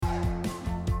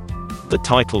The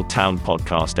Title Town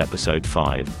Podcast, Episode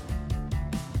 5.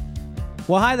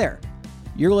 Well, hi there.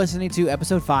 You're listening to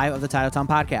Episode 5 of the Titletown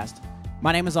Podcast.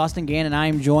 My name is Austin Gann, and I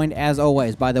am joined, as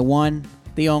always, by the one,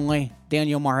 the only,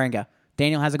 Daniel Marhenga.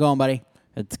 Daniel, how's it going, buddy?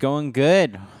 It's going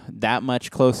good. That much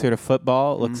closer to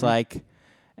football. It looks like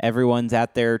everyone's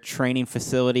at their training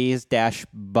facilities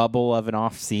 / bubble of an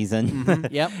off season.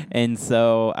 Yep. And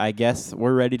so I guess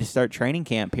we're ready to start training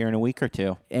camp here in a week or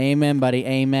two. Amen, buddy.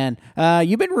 Amen.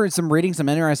 You've been reading some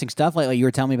interesting stuff lately you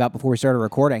were telling me about before we started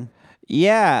recording.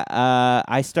 Yeah.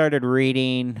 I started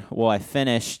reading, I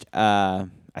finished, I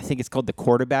think it's called The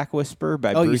Quarterback Whisperer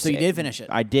by Bruce. So you did finish it.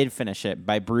 I did finish it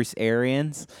by Bruce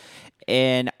Arians.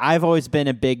 And I've always been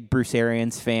a big Bruce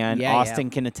Arians fan. Yeah, Austin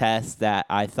can attest that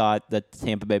I thought that the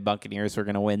Tampa Bay Buccaneers were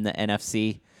going to win the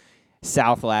NFC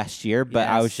South last year, but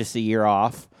I was just a year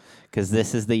off because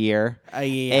this is the year.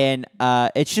 And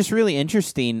it's just really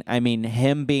interesting. I mean,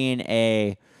 him being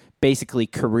a basically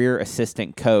career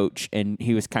assistant coach, and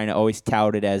he was kind of always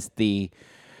touted as the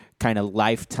kind of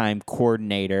lifetime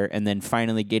coordinator, and then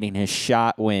finally getting his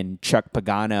shot when Chuck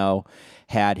Pagano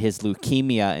had his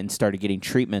leukemia and started getting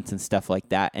treatments and stuff like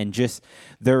that. And just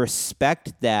the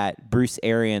respect that Bruce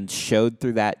Arians showed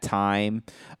through that time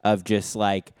of just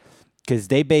like, because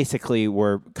they basically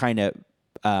were kind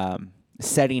of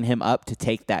setting him up to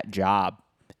take that job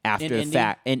after the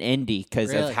fact in Indy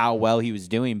because of how well he was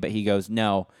doing. But he goes,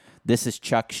 no, this is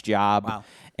Chuck's job,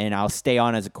 and I'll stay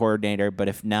on as a coordinator, but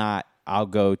if not, I'll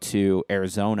go to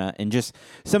Arizona. And just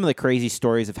some of the crazy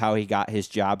stories of how he got his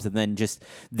jobs, and then just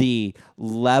the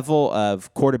level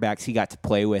of quarterbacks he got to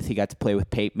play with. He got to play with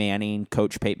Peyton Manning,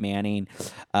 Coach Peyton Manning,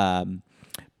 Ben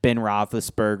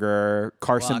Roethlisberger,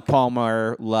 Carson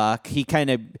Palmer, Luck. He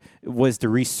kind of was the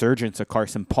resurgence of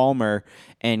Carson Palmer,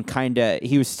 and kind of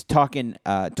he was talking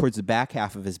towards the back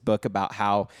half of his book about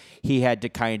how he had to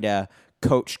kind of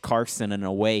coach Carson in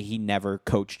a way he never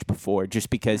coached before,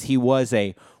 just because he was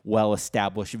a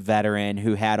well-established veteran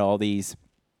who had all these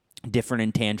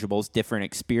different intangibles, different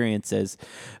experiences.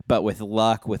 But with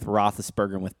Luck, with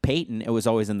Roethlisberger, and with Peyton, it was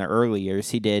always in the early years.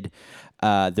 He did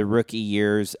the rookie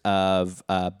years of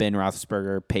Ben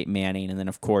Roethlisberger, Peyton Manning, and then,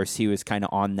 of course, he was kind of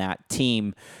on that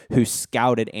team who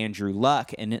scouted Andrew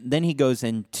Luck. And then he goes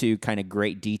into kind of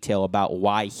great detail about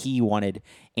why he wanted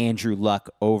Andrew Luck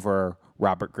over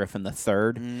Robert Griffin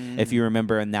III. If you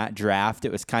remember in that draft,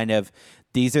 it was kind of,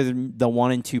 these are the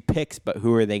 1 and 2 picks, but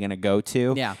who are they going to go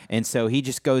to? Yeah. And so he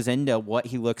just goes into what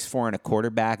he looks for in a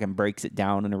quarterback and breaks it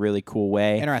down in a really cool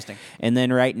way. Interesting. And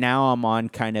then right now I'm on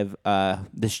kind of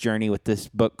this journey with this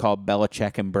book called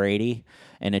Belichick and Brady,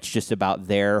 and it's just about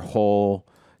their whole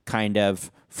kind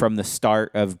of from the start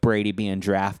of Brady being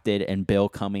drafted and Bill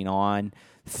coming on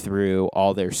through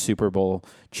all their Super Bowl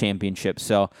championships.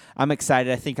 So I'm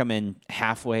excited. I think I'm in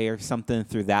halfway or something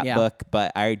through that book,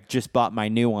 but I just bought my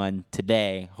new one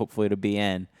today. Hopefully it'll be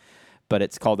in. But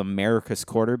it's called America's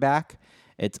Quarterback.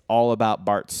 It's all about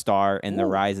Bart Starr and the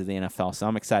rise of the NFL. So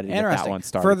I'm excited to get that one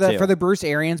started For the Bruce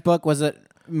Arians book, was it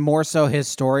more so his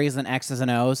stories than X's and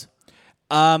O's?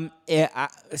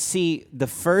 See, the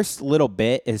first little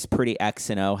bit is pretty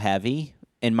X and O heavy,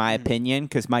 in my opinion,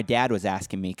 because my dad was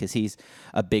asking me, because he's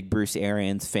a big Bruce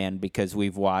Arians fan, because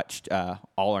we've watched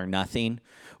All or Nothing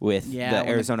with the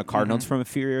Arizona Cardinals from a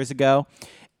few years ago.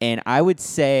 And I would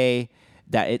say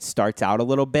that it starts out a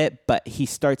little bit, but he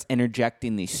starts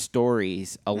interjecting these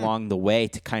stories along the way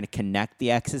to kind of connect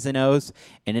the X's and O's.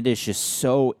 And it is just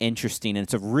so interesting. And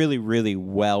it's a really, really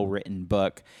well-written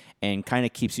book and kind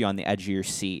of keeps you on the edge of your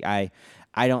seat.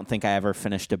 I don't think I ever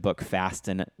finished a book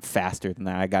faster than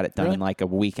that. I got it done in like a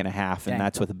week and a half, and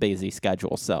that's with a busy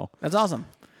schedule. So that's awesome.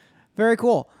 Very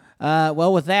cool.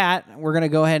 Well, with that, we're going to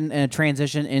go ahead and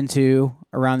transition into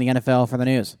Around the NFL for the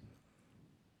news.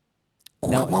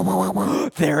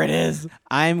 There it is.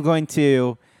 I'm going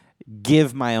to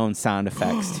give my own sound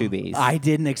effects to these. I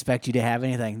didn't expect you to have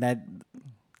anything. That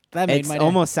made my day.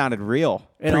 Almost sounded real.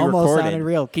 It almost sounded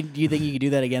real. Do you think you could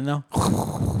do that again, though?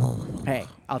 Hey,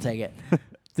 I'll take it.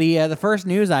 The first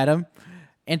news item,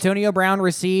 Antonio Brown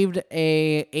received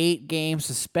a 8-game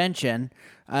suspension.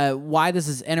 Why this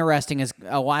is interesting is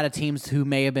a lot of teams who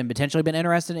may have potentially been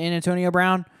interested in Antonio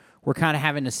Brown were kind of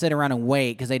having to sit around and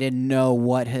wait because they didn't know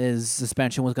what his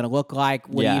suspension was going to look like.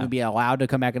 Would he even be allowed to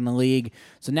come back in the league?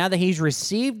 So now that he's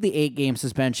received the 8-game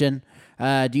suspension,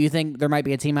 do you think there might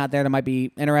be a team out there that might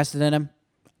be interested in him?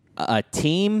 A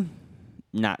team?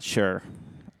 Not sure.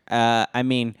 I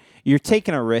mean, you're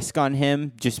taking a risk on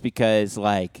him just because,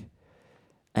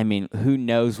 who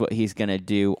knows what he's going to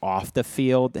do off the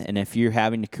field? And if you're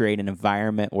having to create an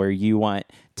environment where you want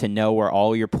to know where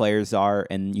all your players are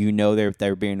and you know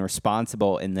they're being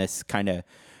responsible in this kind of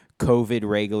COVID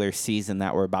regular season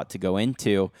that we're about to go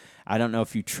into, I don't know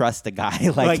if you trust a guy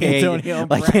like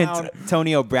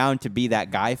Antonio Brown to be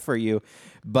that guy for you.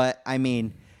 But, I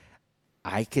mean,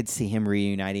 I could see him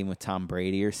reuniting with Tom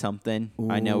Brady or something. Ooh.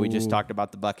 I know we just talked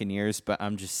about the Buccaneers, but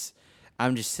I'm just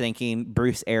thinking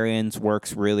Bruce Arians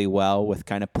works really well with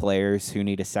kind of players who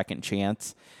need a second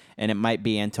chance. And it might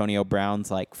be Antonio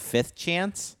Brown's like fifth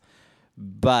chance.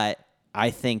 But I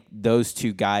think those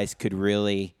two guys could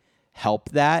really help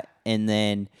that. And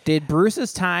then, did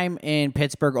Bruce's time in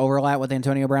Pittsburgh overlap with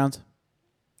Antonio Brown's?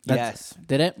 Yes.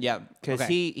 Did it? Yeah, because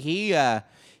he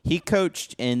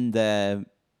coached in the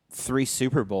 3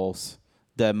 Super Bowls,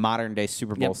 the modern day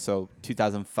Super Bowls. Yep. So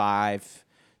 2005,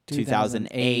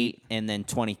 2008, and then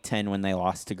 2010 when they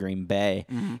lost to Green Bay.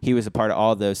 Mm-hmm. He was a part of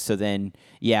all of those. So then,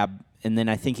 and then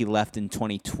I think he left in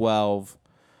 2012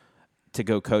 to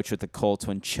go coach with the Colts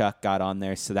when Chuck got on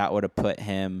there. So that would have put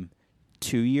him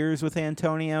 2 years with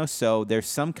Antonio. So there's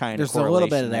some kind of correlation. There's a little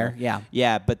bit in there, yeah.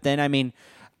 Yeah, but then, I mean,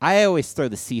 I always throw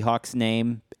the Seahawks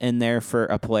name in there for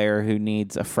a player who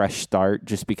needs a fresh start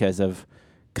just because of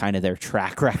kind of their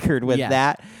track record with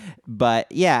that.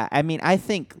 But, yeah, I mean, I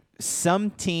think some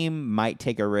team might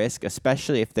take a risk,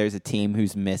 especially if there's a team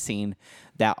who's missing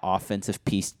that offensive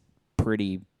piece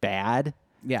pretty bad.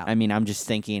 Yeah. I mean, I'm just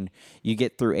thinking you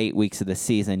get through 8 weeks of the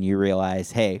season, you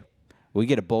realize, hey, we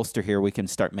get a bolster here, we can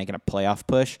start making a playoff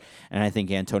push, and I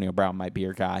think Antonio Brown might be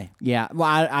your guy. Yeah,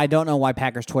 well, I don't know why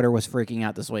Packers Twitter was freaking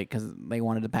out this week because they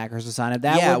wanted the Packers to sign it.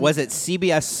 Was it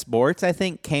CBS Sports, I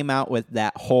think, came out with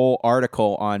that whole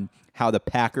article on how the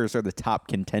Packers are the top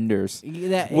contenders,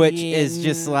 which is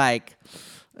just like,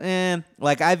 I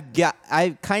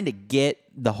kind of get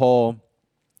the whole,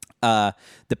 the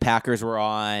Packers were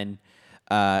on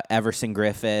Everson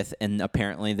Griffith, and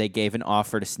apparently they gave an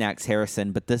offer to Snacks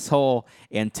Harrison. But this whole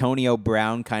Antonio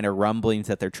Brown kind of rumblings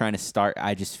that they're trying to start,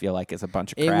 I just feel like is a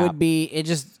bunch of crap.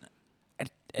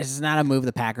 It's not a move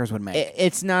the Packers would make.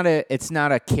 It's not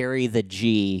a carry the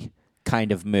G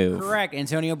kind of move. Correct.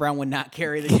 Antonio Brown would not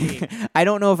carry the G. I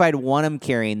don't know if I'd want him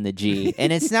carrying the G.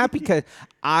 And it's not because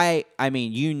I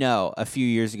mean, a few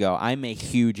years ago, I'm a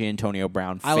huge Antonio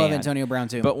Brown fan. I love Antonio Brown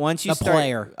too. But once you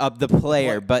the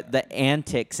player, but the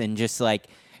antics and just like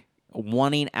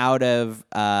wanting out of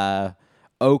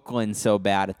Oakland so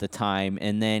bad at the time,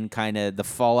 and then kind of the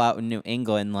fallout in New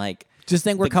England, like just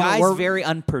think we're very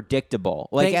unpredictable.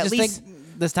 Like at least.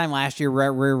 This time last year,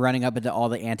 we're running up into all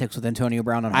the antics with Antonio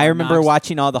Brown on Hard I remember Knocks.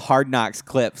 watching all the Hard Knocks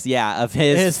clips, of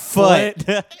his foot.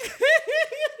 That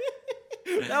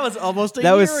was almost a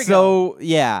year ago.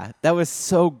 That was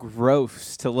so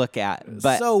gross to look at.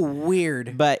 But so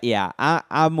weird. But yeah,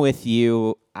 I'm with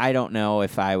you. I don't know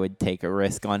if I would take a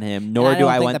risk on him, nor do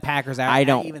I want the Packers out. I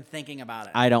don't even thinking about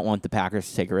it. I don't want the Packers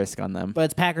to take a risk on them. But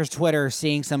it's Packers Twitter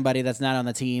seeing somebody that's not on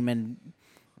the team and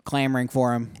clamoring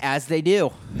for him. As they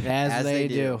do. As they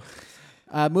do.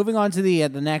 Moving on to the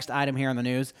next item here on the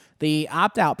news. The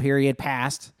opt-out period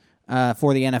passed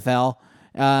for the NFL.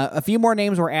 A few more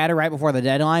names were added right before the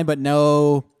deadline, but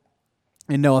no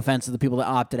offense to the people that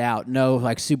opted out. No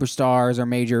like superstars or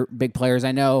major big players.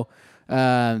 I know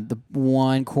the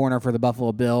one corner for the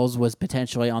Buffalo Bills was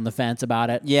potentially on the fence about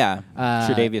it. Yeah,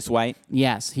 Tre'Davious White.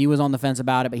 Yes, he was on the fence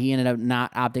about it, but he ended up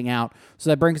not opting out. So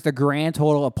that brings the grand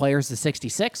total of players to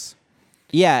 66.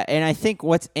 Yeah, and I think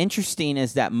what's interesting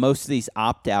is that most of these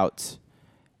opt-outs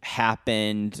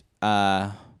happened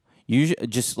usually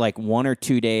just like 1 or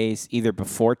 2 days either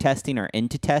before testing or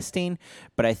into testing.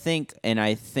 But I think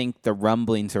the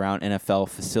rumblings around NFL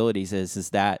facilities is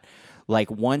that like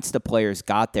once the players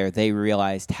got there, they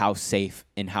realized how safe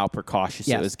and how precautious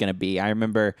it was going to be. I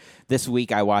remember this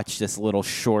week I watched this little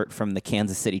short from the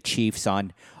Kansas City Chiefs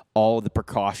on all the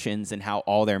precautions and how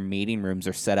all their meeting rooms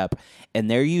are set up.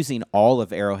 And they're using all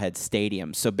of Arrowhead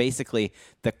Stadium. So basically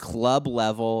the club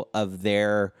level of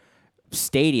their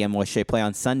stadium, which they play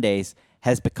on Sundays,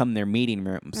 has become their meeting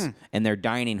rooms and their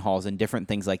dining halls and different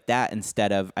things like that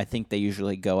instead of, I think they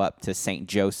usually go up to St.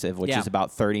 Joseph, which is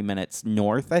about 30 minutes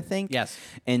north, I think. Yes.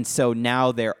 And so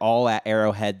now they're all at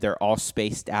Arrowhead. They're all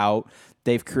spaced out.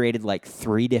 They've created like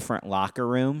 3 different locker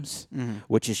rooms,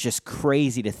 which is just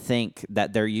crazy to think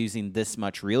that they're using this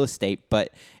much real estate,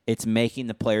 but it's making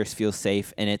the players feel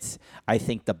safe. And it's, I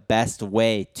think, the best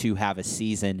way to have a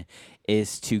season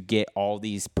is to get all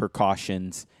these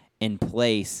precautions in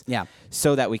place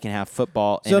so that we can have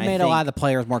football. So it made a lot of the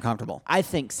players more comfortable. I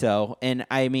think so. And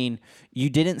I mean, you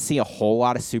didn't see a whole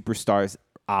lot of superstars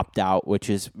opt out, which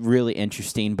is really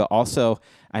interesting. But also,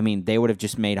 I mean, they would have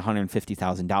just made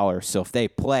 $150,000. So if they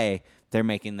play, they're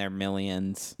making their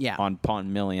millions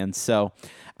upon millions. So,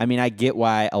 I mean, I get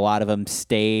why a lot of them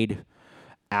stayed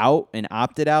out and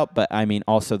opted out, but I mean,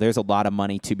 also there's a lot of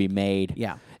money to be made.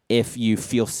 Yeah. If you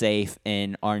feel safe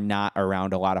and are not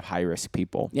around a lot of high-risk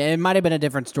people. Yeah, it might have been a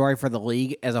different story for the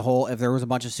league as a whole if there was a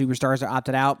bunch of superstars that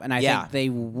opted out, and I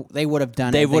think they would have done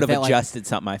it. They would have adjusted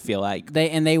something, I feel like.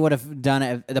 They would have done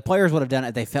it. The players would have done it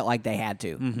if they felt like they had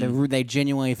to. Mm-hmm. They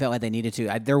genuinely felt like they needed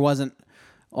to. There wasn't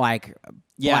like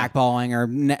blackballing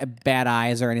or bad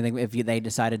eyes or anything if they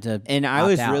decided to And I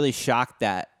was really shocked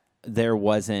that there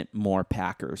wasn't more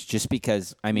Packers, just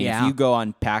because, I mean, if you go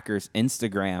on Packers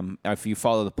Instagram, if you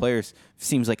follow the players, it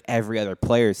seems like every other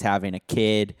player is having a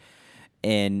kid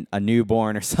and a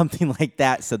newborn or something like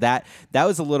that. So that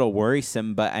was a little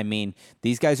worrisome, but I mean,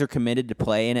 these guys are committed to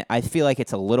play, and I feel like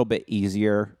it's a little bit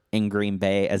easier in Green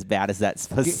Bay, as bad as that's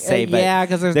supposed to say. But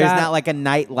because there's not like a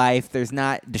nightlife. There's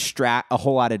not a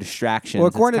whole lot of distractions. Well,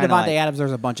 according to Davante Adams,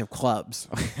 there's a bunch of clubs.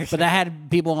 But I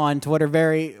had people on Twitter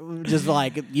just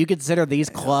like, you consider these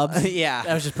clubs? Yeah.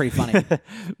 That was just pretty funny.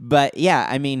 But yeah,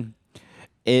 I mean,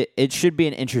 it should be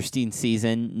an interesting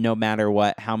season no matter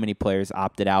how many players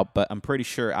opted out, but I'm pretty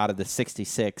sure out of the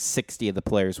 66, 60 of the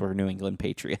players were New England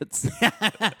Patriots.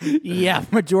 Yeah,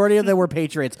 majority of them were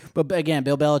Patriots. But again,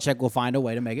 Bill Belichick will find a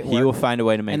way to make it work. He will find a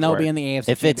way to make it work. And they'll be in the AFC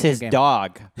If it's his game.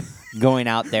 dog going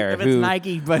out there If it's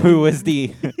Nike, but who was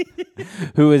the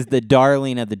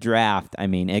darling of the draft, I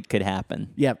mean, it could happen.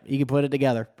 Yep, you can put it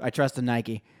together. I trust in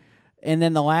Nike. And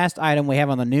then the last item we have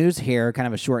on the news here, kind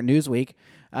of a short news week.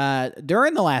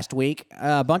 During the last week,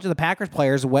 a bunch of the Packers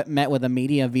players met with the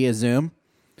media via Zoom,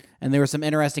 and there were some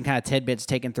interesting kind of tidbits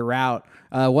taken throughout.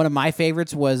 One of my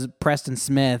favorites was Preston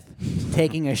Smith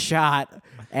taking a shot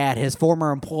at his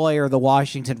former employer, the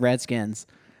Washington Redskins.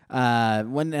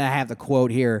 When I have the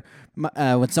quote here,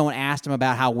 when someone asked him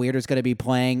about how weird it's going to be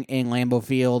playing in Lambeau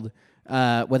Field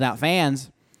without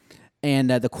fans, and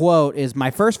the quote is,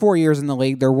 "My first 4 years in the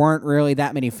league, there weren't really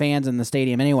that many fans in the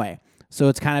stadium anyway. So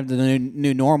it's kind of the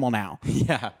new normal now."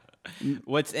 Yeah.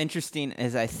 What's interesting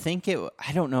is I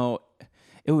don't know,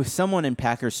 it was someone in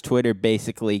Packers Twitter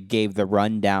basically gave the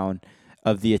rundown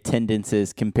of the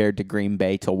attendances compared to Green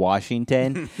Bay to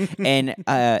Washington. And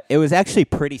it was actually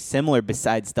pretty similar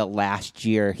besides the last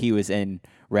year he was in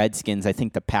Redskins. I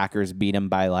think the Packers beat him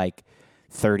by like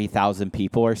 30,000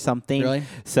 people or something. Really?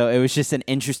 So it was just an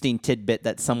interesting tidbit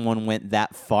that someone went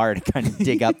that far to kind of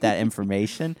dig up that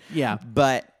information. Yeah.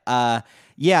 But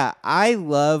yeah, I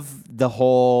love the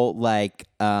whole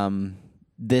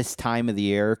this time of the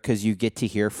year because you get to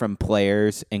hear from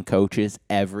players and coaches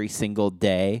every single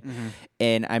day. Mm-hmm.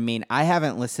 And I mean, I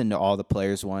haven't listened to all the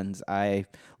players' ones. I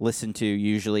listen to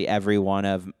usually every one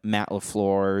of Matt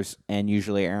LaFleur's and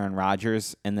usually Aaron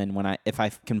Rodgers. And then if I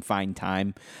can find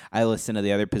time, I listen to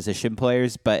the other position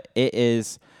players. But it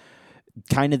is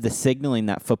kind of the signaling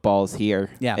that football is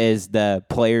here. Yeah. Is the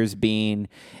players being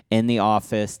in the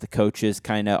office, the coaches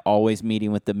kind of always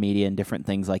meeting with the media and different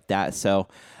things like that. So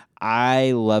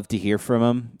I love to hear from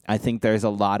them. I think there's a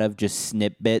lot of just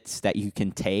snippets that you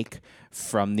can take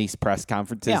from these press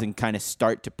conferences and kind of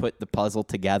start to put the puzzle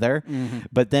together. Mm-hmm.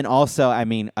 But then also, I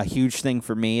mean, a huge thing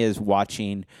for me is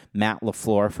watching Matt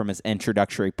LaFleur from his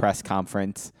introductory press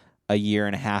conference a year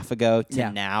and a half ago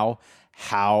to now,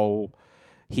 how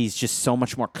he's just so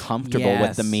much more comfortable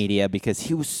with the media because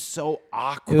he was so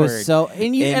awkward. It was so,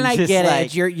 and I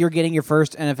get it. You're getting your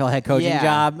first NFL head coaching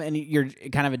job, and you're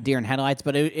kind of a deer in headlights.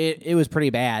 But it was pretty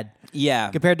bad. Yeah,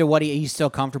 compared to what he's still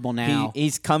comfortable now.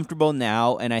 He's comfortable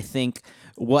now, and I think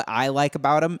what I like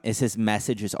about him is his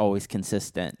message is always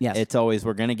consistent. Yes, it's always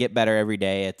we're going to get better every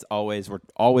day. It's always we're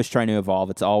always trying to evolve.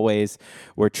 It's always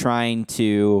we're trying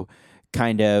to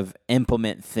kind of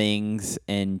implement things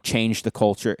and change the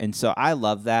culture. And so I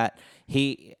love that.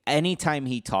 Anytime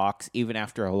he talks, even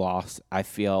after a loss, I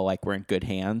feel like we're in good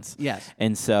hands. Yes.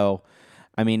 And so,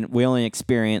 I mean, we only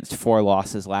experienced 4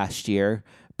 losses last year,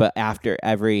 but after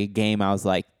every game, I was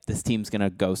like, this team's going to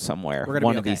go somewhere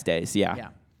one of these days. Yeah. Yeah.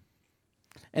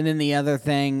 And then the other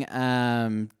thing,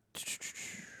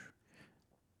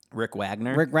 Rick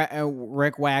Wagner.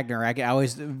 Rick Wagner. I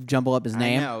always jumble up his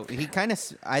name. I know.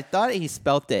 I thought he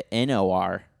spelt it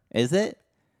N-O-R. Is it?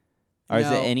 Or is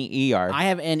it N-E-R? I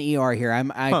have N-E-R here.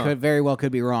 I could very well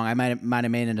be wrong. I might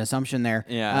have made an assumption there.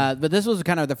 Yeah. But this was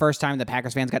kind of the first time the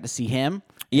Packers fans got to see him.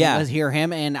 Yeah. Hear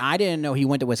him, and I didn't know he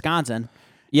went to Wisconsin.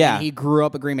 Yeah. And he grew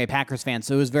up a Green Bay Packers fan,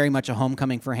 so it was very much a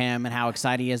homecoming for him and how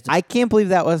excited he is. I can't believe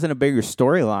that wasn't a bigger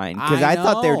storyline because I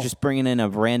thought they were just bringing in a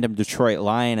random Detroit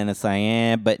Lion, and it's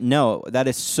like, but no, that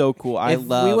is so cool. If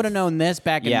we would have known this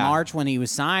back in March when he was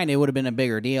signed, it would have been a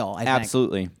bigger deal. I think.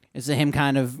 Absolutely. It's him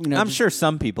kind of, I'm sure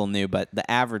some people knew, but the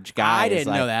average guy I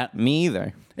didn't know that. Me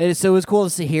either. So it was cool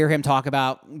to hear him talk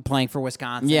about playing for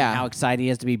Wisconsin, how excited he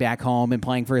is to be back home and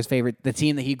playing for the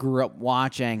team that he grew up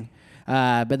watching.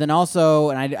 But then also,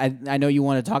 and I know you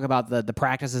want to talk about the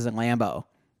practices in Lambeau.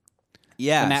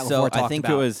 Yeah, so I think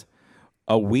it was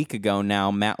a week ago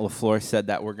now, Matt LaFleur said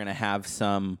that we're going to have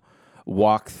some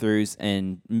walkthroughs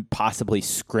and possibly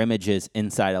scrimmages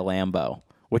inside of Lambeau,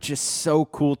 which is so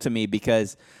cool to me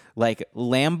because, like,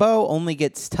 Lambeau only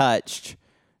gets touched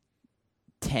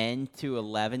 10 to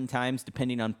 11 times,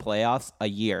 depending on playoffs, a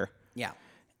year. Yeah.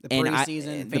 The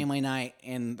preseason, family night,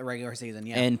 and the regular season,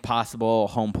 And possible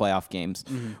home playoff games,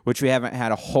 which we haven't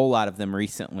had a whole lot of them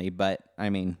recently, but, I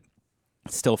mean,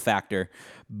 still factor.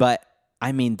 But,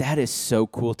 I mean, that is so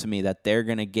cool to me that they're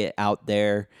going to get out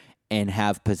there and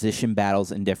have position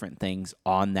battles and different things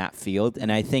on that field.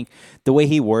 And I think the way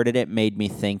he worded it made me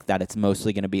think that it's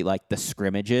mostly going to be like the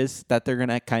scrimmages that they're going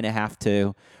to kind of have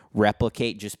to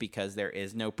replicate just because there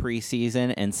is no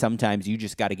preseason. And sometimes you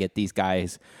just got to get these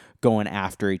guys going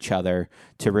after each other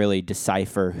to really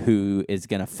decipher who is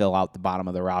going to fill out the bottom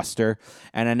of the roster.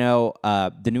 And I know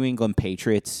the New England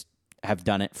Patriots have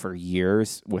done it for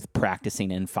years with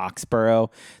practicing in Foxborough.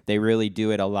 They really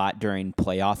do it a lot during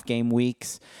playoff game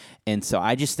weeks. And so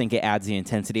I just think it adds the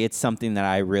intensity. It's something that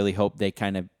I really hope they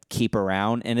kind of keep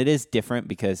around. And it is different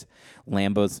because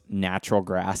Lambeau's natural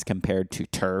grass compared to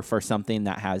turf or something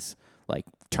that has like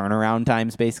turnaround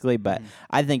times basically. But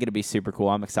I think it'll be super cool.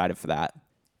 I'm excited for that.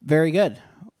 Very good.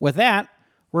 With that,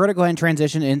 we're going to go ahead and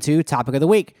transition into topic of the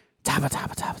week. Topic.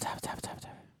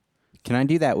 Can I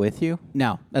do that with you?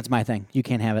 No, that's my thing. You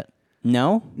can't have it.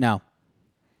 No? No.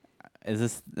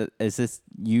 Is this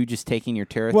you just taking your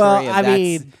territory? Well, I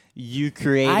mean, you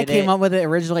created it. I came up with it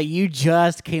originally. You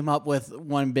just came up with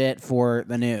one bit for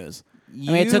the news. I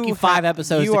mean, it took you 5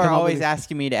 episodes to come up with. You are always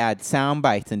asking me to add sound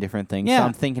bites and different things. Yeah. So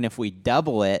I'm thinking if we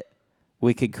double it,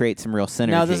 we could create some real synergy.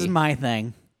 No, this is my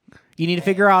thing. You need to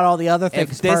figure out all the other things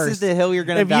first. If this is the hill you're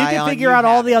going to die on, if you can figure out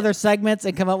all the other segments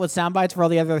and come up with sound bites for all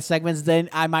the other segments, then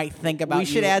I might think about. We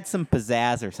should add some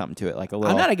pizzazz or something to it, like a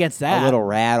little. I'm not against that. A little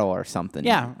rattle or something.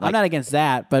 Yeah, like, I'm not against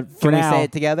that. But for can now, we say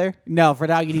it together? No, for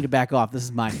now you need to back off. This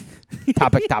is mine.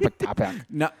 Topic.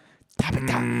 No. Topic.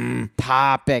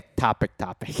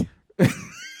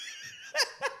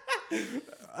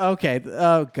 Okay.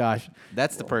 Oh gosh.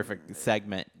 That's the perfect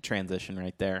segment transition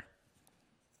right there.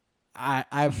 I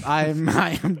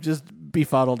am just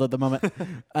befuddled at the moment.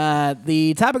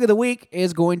 The topic of the week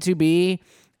is going to be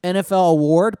NFL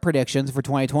award predictions for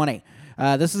 2020.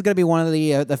 This is going to be one of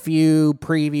the few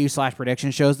preview /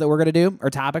 prediction shows that we're going to do, or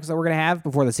topics that we're going to have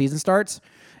before the season starts.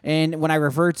 And when I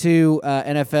refer to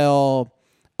NFL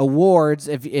awards,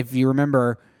 if you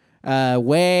remember,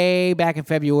 way back in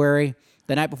February,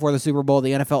 the night before the Super Bowl,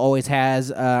 the NFL always has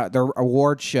their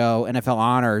award show, NFL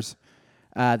Honors.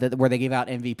 Where they give out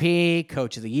MVP,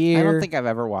 Coach of the Year. I don't think I've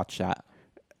ever watched that.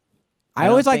 I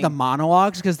always like the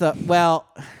monologues because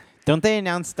don't they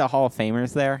announce the Hall of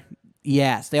Famers there?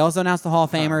 Yes, they also announce the Hall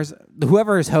of Famers.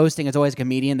 Whoever is hosting is always a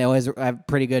comedian. They always have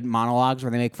pretty good monologues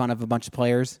where they make fun of a bunch of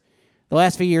players. The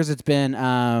last few years, it's been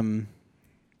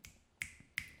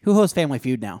who hosts Family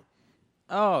Feud now?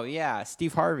 Oh yeah,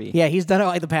 Steve Harvey. Yeah, he's done it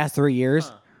like the past 3 years.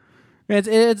 Huh.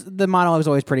 It's the monologue is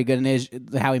always pretty good,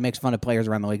 and how he makes fun of players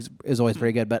around the league is always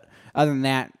pretty good. But other than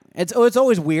that, it's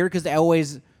always weird because they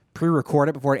always pre-record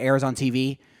it before it airs on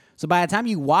TV. So by the time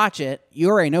you watch it, you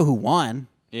already know who won.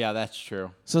 Yeah, that's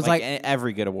true. So it's like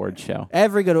every good award show.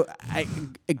 Every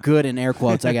good in air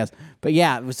quotes, I guess. But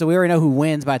yeah, so we already know who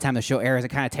wins by the time the show airs. It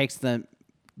kind of takes the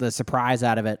surprise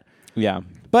out of it. Yeah.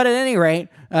 But at any rate,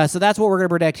 so that's what we're going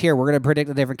to predict here. We're going to predict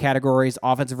the different categories: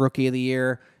 offensive rookie of the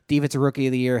year, defensive rookie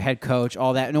of the year, head coach,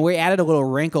 all that. And we added a little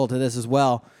wrinkle to this as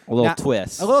well. A little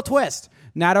twist.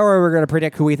 Not only are we going to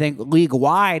predict who we think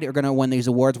league-wide are going to win these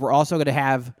awards, we're also going to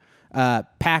have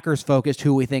Packers-focused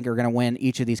who we think are going to win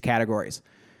each of these categories.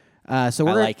 So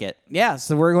I like it. Yeah,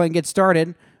 so we're going to get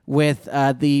started with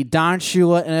the Don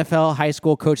Shula NFL High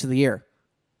School Coach of the Year.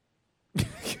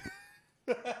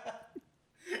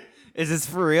 Is this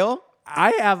for real?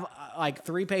 I have like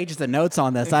 3 pages of notes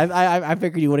on this. I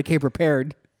figured you would have came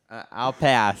prepared. I'll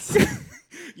pass.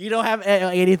 You don't have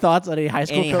any thoughts on any high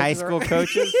school coaches? Any high school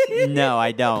coaches? No,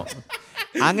 I don't.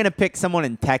 I'm going to pick someone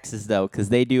in Texas, though, because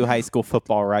they do high school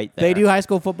football right there. They do high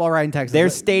school football right in Texas. Their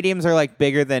stadiums are like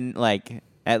bigger than, like,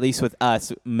 at least with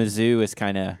us, Mizzou is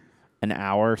kind of an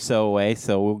hour or so away,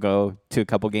 so we'll go to a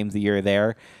couple games a year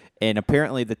there. And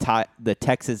apparently the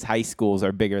Texas high schools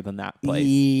are bigger than that place.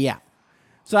 Yeah.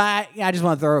 So I just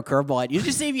want to throw a curveball at you.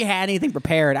 Just see if you had anything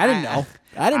prepared. I didn't know.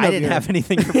 I didn't have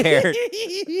anything prepared.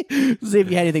 See if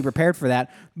you had anything prepared for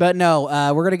that. But no,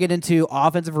 we're going to get into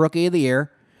Offensive Rookie of the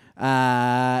Year.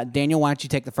 Daniel, why don't you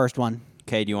take the first one?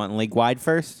 Okay, do you want league-wide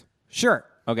first? Sure.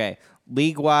 Okay,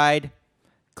 league-wide,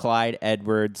 Clyde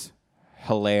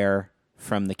Edwards-Helaire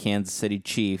from the Kansas City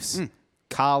Chiefs.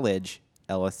 College,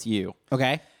 LSU.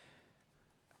 Okay.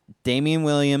 Damian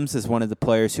Williams is one of the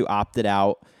players who opted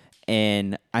out.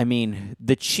 And, I mean,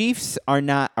 the Chiefs are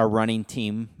not a running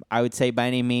team, I would say, by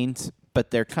any means,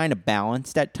 but they're kind of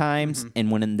balanced at times. And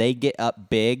when they get up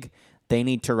big, they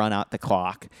need to run out the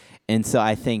clock. And so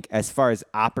I think as far as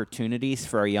opportunities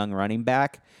for a young running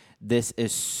back, this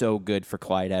is so good for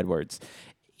Clyde Edwards.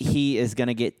 He is going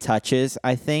to get touches,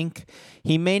 I think.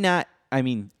 He may not, I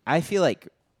mean, I feel like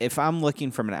if I'm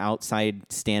looking from an outside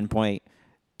standpoint,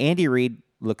 Andy Reid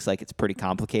looks like it's pretty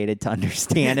complicated to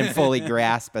understand and fully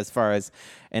grasp as far as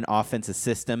an offensive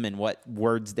system and what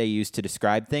words they use to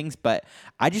describe things. But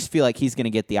I just feel like he's going to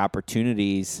get the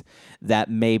opportunities that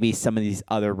maybe some of these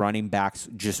other running backs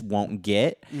just won't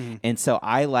get. And so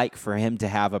I like for him to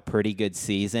have a pretty good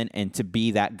season and to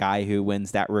be that guy who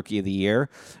wins that Rookie of the Year.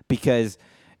 Because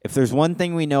if there's one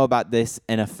thing we know about this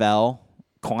NFL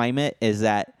climate is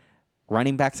that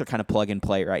running backs are kind of plug and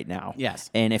play right now. Yes.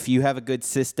 And if you have a good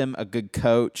system, a good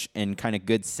coach, and kind of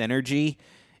good synergy,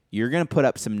 you're going to put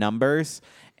up some numbers.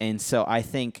 And so I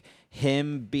think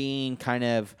him being kind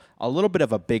of a little bit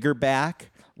of a bigger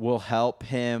back will help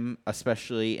him,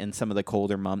 especially in some of the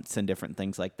colder months and different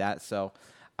things like that. So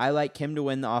I like him to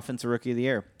win the Offensive Rookie of the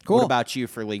Year. Cool. What about you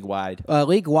for league-wide?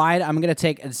 League-wide, I'm going to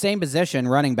take the same position,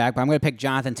 running back, but I'm going to pick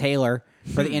Jonathan Taylor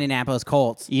for the Indianapolis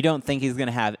Colts. You don't think he's going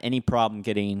to have any problem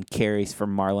getting carries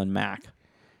from Marlon Mack?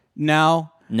 No.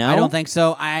 No? I don't think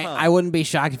so. I wouldn't be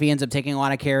shocked if he ends up taking a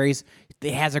lot of carries. He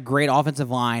has a great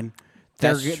offensive line.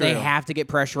 That's true. They have to get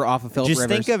pressure off of Philip Rivers.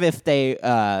 Just think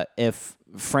of if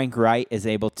Frank Wright is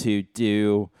able to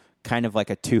do kind of like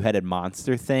a two-headed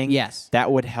monster thing. Yes.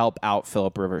 That would help out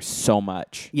Philip Rivers so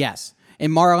much. Yes.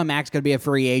 And Marlon Mack's going to be a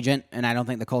free agent, and I don't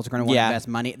think the Colts are going to want to invest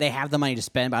money. They have the money to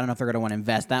spend, but I don't know if they're going to want to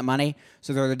invest that money.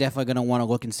 So they're definitely going to want to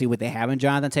look and see what they have in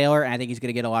Jonathan Taylor, and I think he's going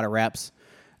to get a lot of reps.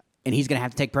 And he's going to have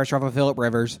to take pressure off of Philip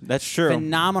Rivers. That's true.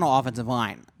 Phenomenal offensive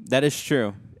line. That is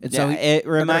true. And so it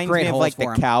reminds me of like the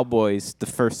him. Cowboys, the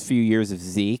first few years of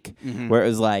Zeke, where it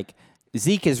was like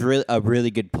Zeke is a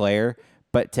really good player,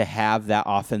 but to have that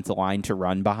offensive line to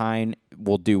run behind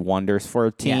will do wonders for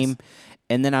a team. Yes.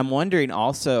 And then I'm wondering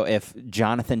also if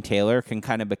Jonathan Taylor can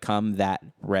kind of become that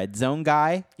red zone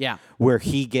guy. Yeah. Where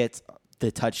he gets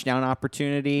the touchdown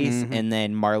opportunities, and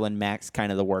then Marlon Mack's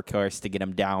kind of the workhorse to get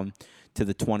him down to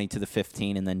the 20 to the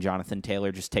 15, and then Jonathan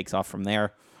Taylor just takes off from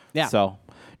there. Yeah. So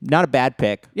not a bad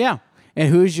pick. Yeah. And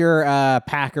who's your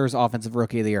Packers Offensive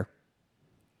Rookie of the Year?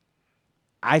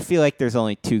 I feel like there's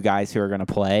only two guys who are going to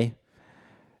play.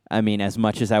 I mean, as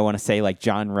much as I want to say like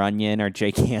John Runyon or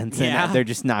Jake Hansen, they're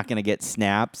just not going to get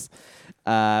snaps.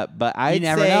 But I'd you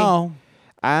never know.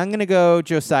 I'm going to go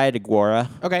Josiah DeGuara.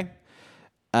 Okay.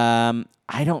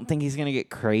 I don't think he's going to get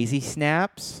crazy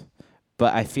snaps,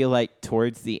 but I feel like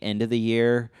towards the end of the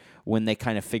year when they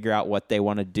kind of figure out what they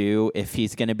want to do, if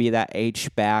he's going to be that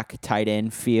H-back tight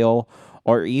end feel,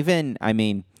 or even, I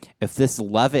mean, if this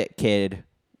Lovett kid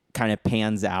kind of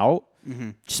pans out,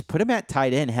 just put him at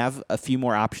tight end, have a few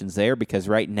more options there, because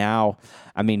right now,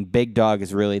 I mean, Big Dog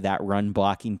is really that run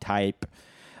blocking type.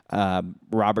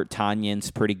 Robert Tonyan's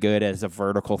pretty good as a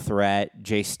vertical threat.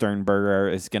 Jay Sternberger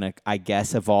is going to, I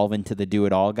guess, evolve into the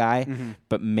do-it-all guy,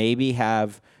 but maybe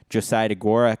have Josiah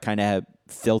DeGuara kind of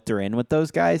filter in with those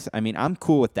guys. I mean, I'm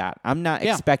cool with that. I'm not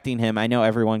expecting him. I know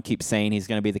everyone keeps saying he's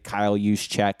going to be the Kyle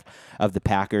Juszczyk of the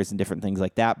Packers and different things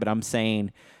like that, but I'm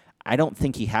saying I don't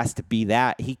think he has to be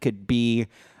that. He could be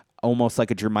almost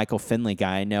like a Jermichael Finley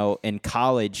guy. I know in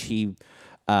college he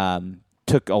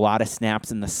took a lot of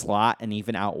snaps in the slot and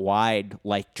even out wide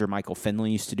like Jermichael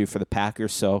Finley used to do for the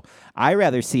Packers. So I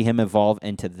rather see him evolve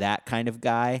into that kind of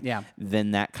guy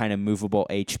than that kind of movable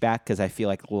H-back, because I feel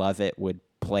like Lovett would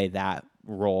play that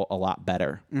role a lot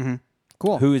better.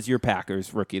 Cool. Who is your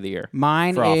Packers Rookie of the Year?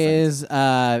 Mine is,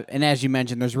 and as you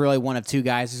mentioned, there's really one of two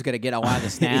guys who's going to get a lot of the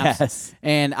snaps. Yes.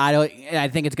 And I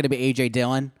think it's going to be A.J.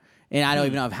 Dillon. And I don't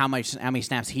even know how many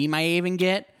snaps he might even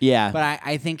get. Yeah. But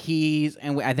I think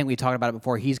I think we talked about it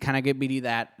before, he's kind of going to be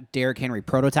that Derrick Henry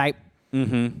prototype.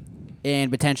 And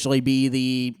potentially be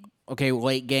the,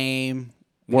 late game.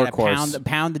 Workhorse.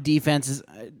 Pound the defenses,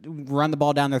 run the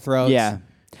ball down their throats. Yeah.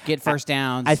 Get first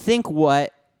downs. I think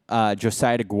what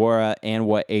Josiah DeGuara and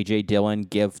what A.J. Dillon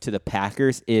give to the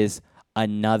Packers is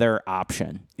another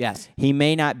option. Yes. He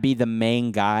may not be the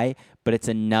main guy, but it's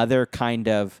another kind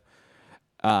of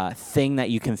thing that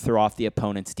you can throw off the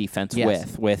opponent's defense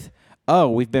with,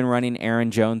 we've been running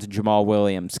Aaron Jones and Jamal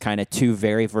Williams, kind of two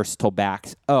very versatile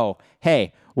backs. Oh,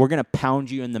 hey, we're going to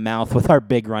pound you in the mouth with our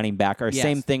big running back.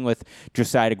 Same thing with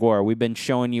Josiah DeGuara. We've been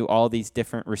showing you all these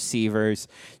different receivers,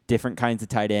 different kinds of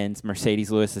tight ends.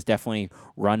 Mercedes Lewis is definitely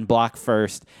run block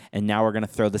first, and now we're going to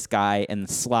throw this guy in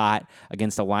the slot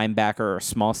against a linebacker or a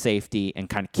small safety and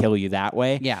kind of kill you that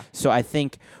way. Yeah. So I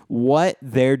think what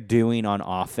they're doing on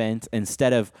offense,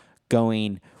 instead of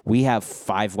going, we have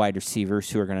 5 wide receivers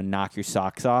who are going to knock your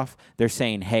socks off, they're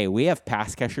saying, hey, we have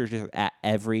pass catchers at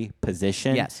every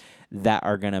position. Yes. That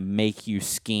are going to make you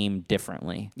scheme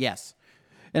differently. Yes.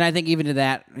 And I think even to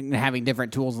that, having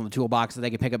different tools in the toolbox that they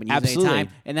can pick up and use anytime.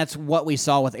 And that's what we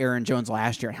saw with Aaron Jones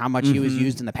last year, how much he was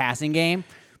used in the passing game.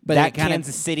 But that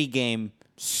Kansas City game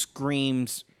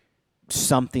screams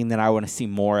something that I want to see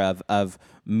more of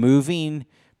moving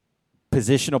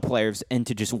positional players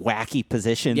into just wacky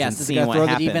positions and seeing what happens.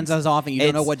 Throw the defenses off and you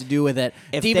don't know what to do with it.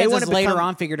 If defenses later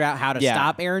on figured out how to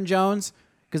stop Aaron Jones,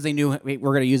 because they knew we're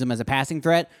going to use him as a passing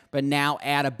threat, but now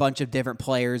add a bunch of different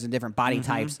players and different body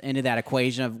types into that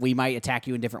equation of we might attack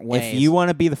you in different ways. If you want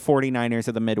to be the 49ers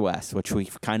of the Midwest, which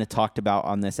we've kind of talked about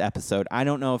on this episode, I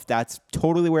don't know if that's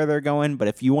totally where they're going, but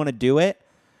if you want to do it,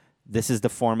 this is the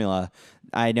formula.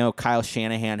 I know Kyle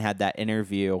Shanahan had that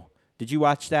interview. Did you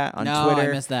watch that on Twitter? No,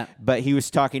 I missed that. But he was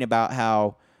talking about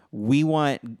how we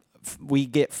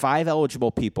get 5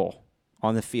 eligible people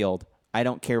on the field. I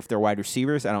don't care if they're wide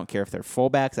receivers. I don't care if they're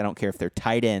fullbacks. I don't care if they're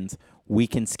tight ends. We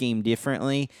can scheme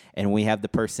differently, and we have the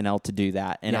personnel to do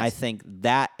that. And I think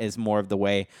that is more of the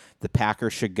way the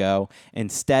Packers should go.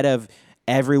 Instead of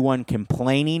everyone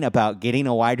complaining about getting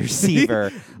a wide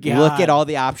receiver, look at all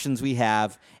the options we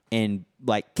have and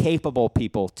capable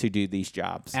people to do these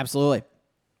jobs. Absolutely.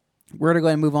 We're going to go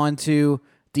ahead and move on to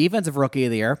Defensive Rookie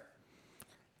of the Year.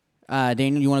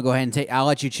 Daniel, you want to go ahead and take? I'll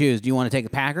let you choose. Do you want to take the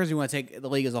Packers or do you want to take the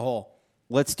league as a whole?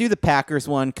 Let's do the Packers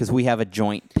one because we have a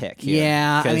joint pick here.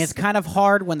 Yeah, I mean, it's kind of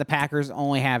hard when the Packers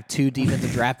only have 2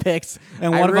 defensive draft picks.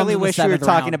 And I really wish we were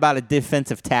talking about a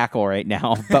defensive tackle right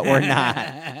now, but we're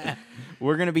not.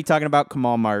 We're going to be talking about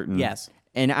Kamal Martin. Yes.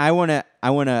 And I want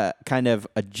to kind of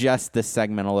adjust this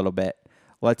segment a little bit.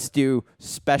 Let's do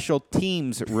Special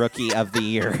Teams Rookie of the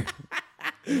Year.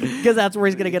 Because that's where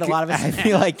he's going to get a lot of his snaps. I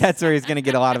feel like that's where he's going to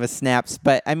get a lot of his snaps.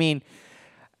 But, I mean,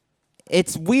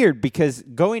 it's weird because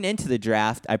going into the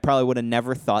draft, I probably would have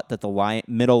never thought that the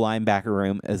middle linebacker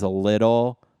room is a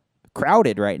little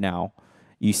crowded right now.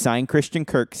 You sign Christian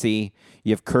Kirksey.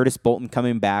 You have Curtis Bolton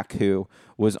coming back, who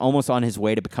was almost on his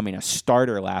way to becoming a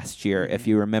starter last year, if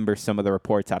you remember some of the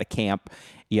reports out of camp.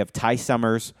 You have Ty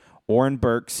Summers, Oren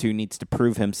Burks, who needs to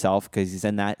prove himself because he's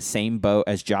in that same boat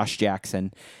as Josh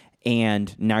Jackson.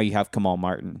 And now you have Kamal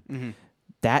Martin.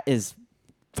 That is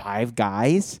 5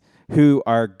 guys who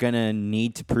are going to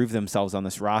need to prove themselves on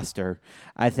this roster.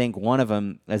 I think one of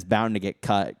them is bound to get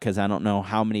cut because I don't know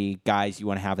how many guys you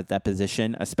want to have at that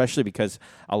position, especially because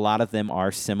a lot of them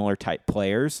are similar type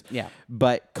players. Yeah.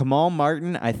 But Kamal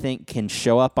Martin, I think, can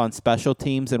show up on special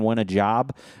teams and win a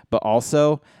job. But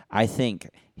also, I think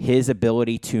his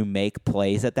ability to make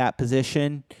plays at that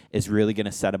position is really going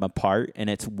to set him apart. And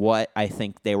it's what I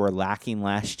think they were lacking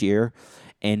last year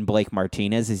in Blake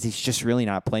Martinez is he's just really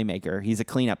not a playmaker. He's a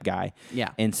cleanup guy. Yeah.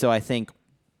 And so I think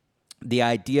the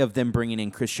idea of them bringing in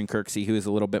Christian Kirksey, who is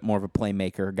a little bit more of a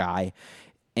playmaker guy,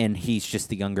 and he's just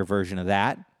the younger version of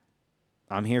that,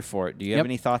 I'm here for it. Do you have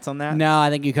any thoughts on that? No, I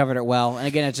think you covered it well. And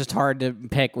again, it's just hard to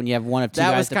pick when you have one of 2 guys to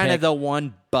pick. That was kind of the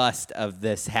one bust of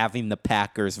this, having the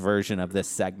Packers version of this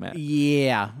segment.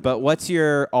 Yeah. But what's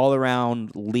your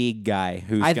all-around league guy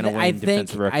who's going to win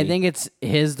Defensive Rookie? I think it's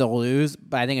his to lose,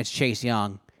 but I think it's Chase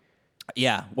Young.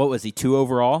 Yeah. What was he, 2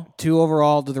 overall? 2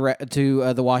 overall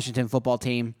to the Washington football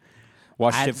team.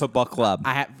 Washington Football Club.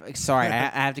 I still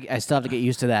have to get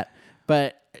used to that.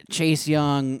 But Chase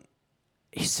Young,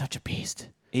 he's such a beast.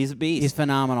 He's a beast. He's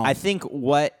phenomenal. I think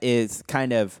what is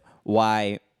kind of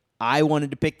why I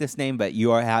wanted to pick this name, but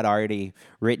you had already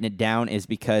written it down, is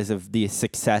because of the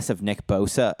success of Nick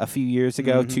Bosa a few years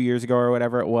ago, 2 years ago or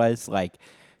whatever it was, like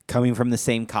coming from the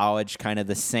same college, kind of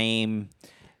the same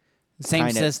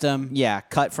system. Yeah,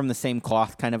 cut from the same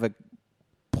cloth kind of a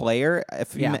player,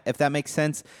 if that makes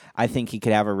sense. I think he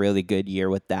could have a really good year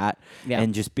with that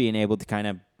and just being able to kind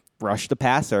of rush the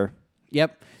passer.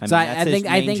 Yep. I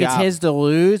think it's his to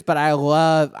lose, but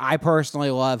I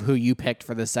personally love who you picked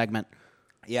for this segment.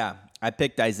 Yeah, I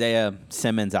picked Isaiah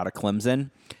Simmons out of Clemson.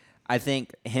 I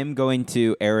think him going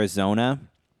to Arizona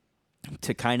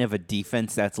to kind of a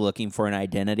defense that's looking for an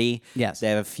identity. Yes. They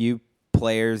have a few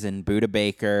players in Budda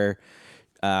Baker,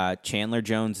 Chandler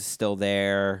Jones is still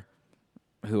there.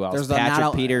 Who else? There's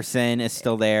Patrick Peterson is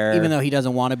still there. Even though he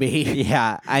doesn't want to be.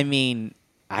 Yeah, I mean,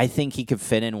 I think he could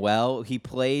fit in well. He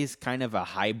plays kind of a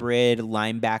hybrid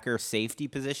linebacker safety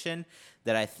position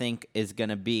that I think is going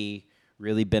to be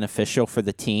really beneficial for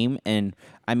the team. And,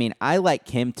 I mean, I like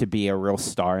him to be a real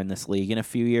star in this league in a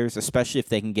few years, especially if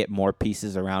they can get more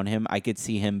pieces around him. I could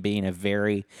see him being a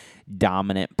very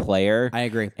dominant player. I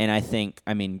agree. And I think,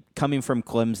 I mean, coming from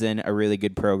Clemson, a really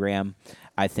good program,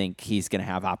 I think he's going to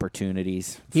have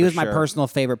opportunities. He was my personal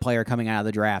favorite player coming out of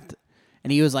the draft.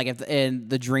 And he was like, if in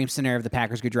the dream scenario if the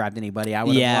Packers could draft anybody, I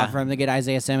would have loved for him to get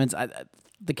Isaiah Simmons.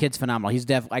 The kid's phenomenal. He's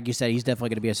like you said, he's definitely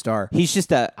going to be a star. He's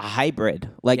just a hybrid.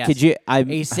 Like, yes. could you?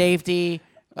 A safety,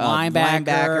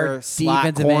 linebacker, slot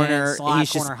defensive corner. End, slot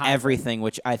he's corner, just hybrid. everything,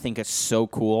 which I think is so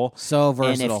cool. So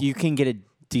versatile. And if you can get a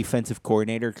defensive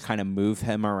coordinator to kind of move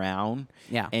him around,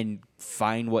 and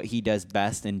find what he does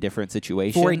best in different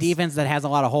situations. For a defense that has a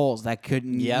lot of holes that could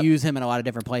use him in a lot of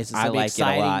different places. So I like it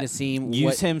a lot. To see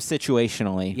use him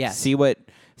situationally. Yes. See what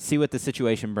the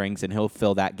situation brings, and he'll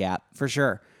fill that gap for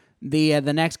sure. The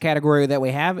next category that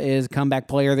we have is comeback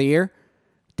player of the year.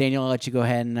 Daniel, I'll let you go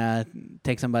ahead and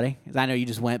take somebody. I know you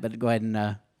just went, but go ahead and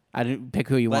I didn't pick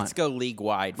who you want. Let's go league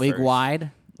wide.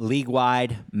 League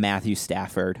wide, Matthew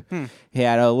Stafford. He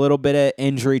had a little bit of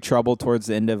injury trouble towards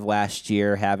the end of last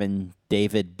year, having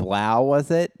David Blau, was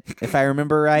it? If I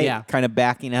remember right? Yeah. Kind of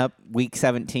backing up week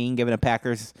 17, giving the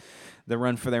Packers the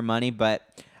run for their money. But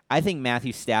I think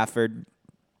Matthew Stafford,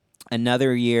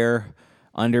 another year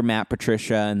under Matt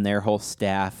Patricia and their whole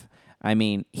staff, I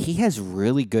mean, he has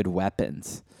really good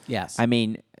weapons. Yes. I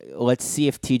mean, let's see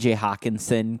if TJ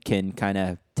Hawkinson can kind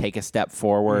of take a step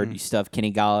forward. You still have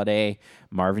Kenny Golladay,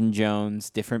 Marvin Jones,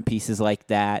 different pieces like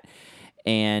that.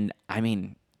 And, I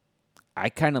mean, I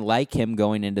kind of like him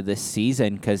going into this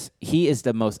season because he is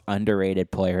the most underrated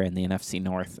player in the NFC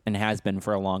North and has been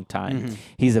for a long time.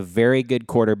 He's a very good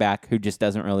quarterback who just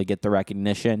doesn't really get the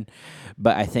recognition.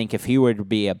 But I think if he were to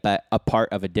be a part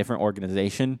of a different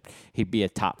organization, he'd be a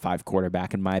top 5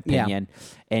 quarterback in my opinion.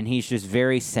 Yeah. And he's just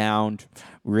very sound,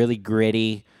 really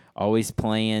gritty, always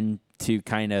playing to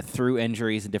kind of through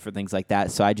injuries and different things like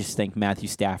that. So I just think Matthew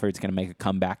Stafford's going to make a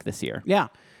comeback this year. Yeah,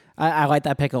 I like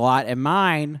that pick a lot. And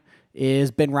mine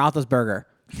is Ben Roethlisberger.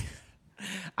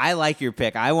 I like your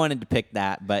pick. I wanted to pick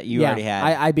that, but you already had.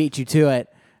 I beat you to it.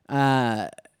 I'm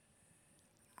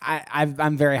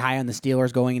very high on the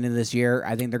Steelers going into this year.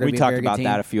 I think they're going to be a very good team. We talked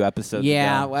about that a few episodes ago.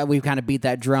 Yeah, we've kind of beat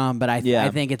that drum, but I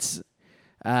think it's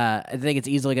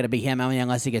easily going to be him. I mean,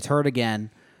 unless he gets hurt again.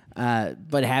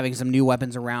 But having some new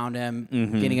weapons around him,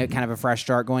 getting a kind of a fresh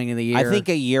start going into the year. I think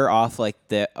a year off like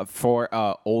for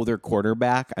older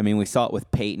quarterback. I mean, we saw it with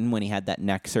Peyton when he had that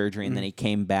neck surgery and then he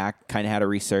came back, kind of had a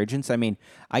resurgence. I mean,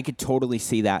 I could totally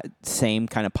see that same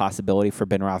kind of possibility for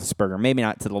Ben Roethlisberger. Maybe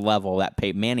not to the level that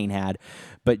Peyton Manning had,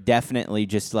 but definitely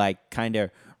just like kind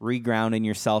of regrounding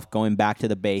yourself, going back to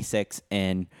the basics,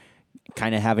 and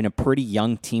kind of having a pretty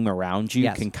young team around you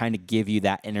can kind of give you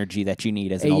that energy that you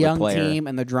need as an older player. A young team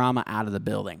and the drama out of the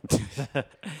building.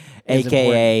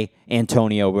 A.K.A.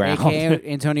 Antonio Brown.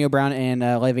 A.K.A. Antonio Brown and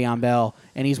Le'Veon Bell,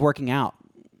 and he's working out.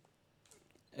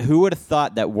 Who would have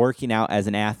thought that working out as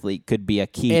an athlete could be a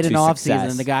key to success? In an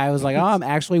off-season, the guy was like, oh, I'm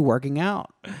actually working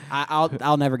out.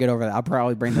 I'll never get over that. I'll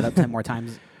probably bring that up 10 more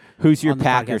times. Who's your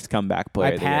Packers comeback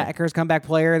player? My Packers comeback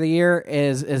player of the year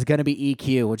is going to be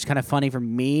EQ, which is kind of funny for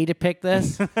me to pick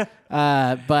this.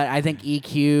 But I think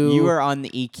EQ... You are on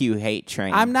the EQ hate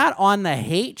train. I'm not on the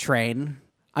hate train.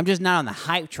 I'm just not on the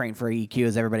hype train for EQ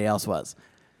as everybody else was.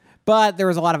 But there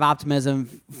was a lot of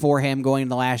optimism for him going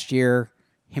into last year,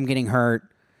 him getting hurt,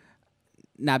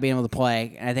 not being able to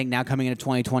play. And I think now coming into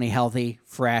 2020 healthy,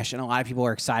 fresh, and a lot of people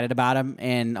are excited about him,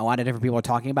 and a lot of different people are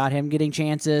talking about him getting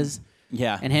chances.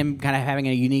 Yeah. And him kind of having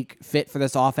a unique fit for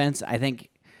this offense. I think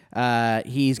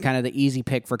he's kind of the easy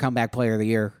pick for comeback player of the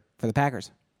year for the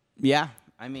Packers. Yeah.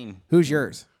 I mean, who's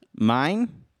yours?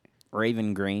 Mine?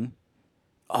 Raven Green.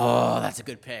 Oh, that's a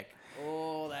good pick.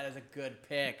 Oh, that is a good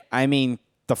pick. I mean,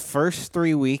 the first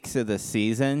 3 weeks of the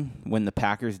season when the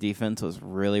Packers defense was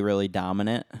really, really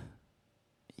dominant,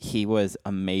 he was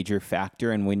a major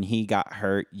factor. And when he got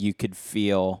hurt, you could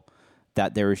feel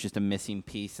that there was just a missing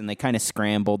piece, and they kind of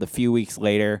scrambled. A few weeks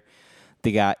later,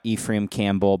 they got Ephraim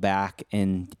Campbell back,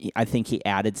 and I think he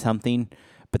added something,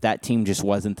 but that team just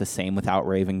wasn't the same without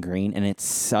Raven Green, and it's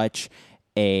such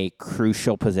a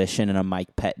crucial position in a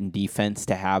Mike Pettin defense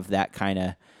to have that kind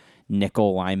of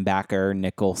nickel linebacker,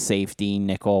 nickel safety,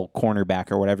 nickel cornerback,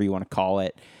 or whatever you want to call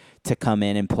it, to come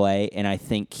in and play, and I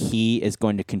think he is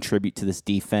going to contribute to this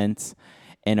defense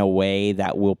in a way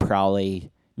that will probably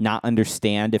not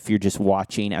understand if you're just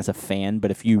watching as a fan,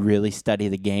 but if you really study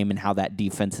the game and how that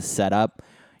defense is set up,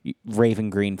 Raven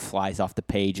Green flies off the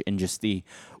page, and just the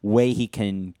way he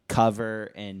can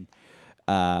cover and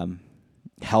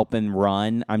help and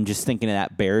run. I'm just thinking of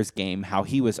that Bears game, how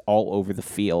he was all over the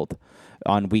field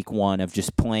on week 1 of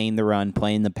just playing the run,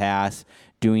 playing the pass,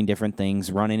 doing different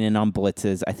things, running in on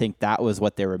blitzes. I think that was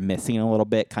what they were missing a little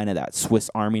bit, kind of that Swiss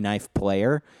Army knife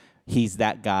player. He's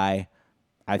that guy.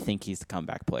 I think he's the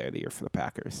comeback player of the year for the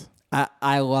Packers.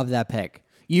 I love that pick.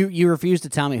 You refused to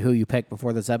tell me who you picked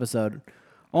before this episode.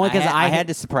 Only because I had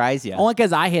to surprise you. Only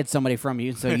because I hid somebody from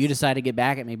you, so you decided to get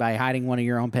back at me by hiding one of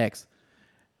your own picks.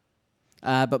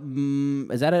 But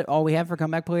is that all we have for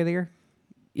comeback player of the year?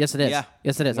 Yes, it is. Yeah.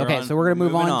 Yes, it is. Okay, so we're going to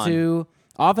move on to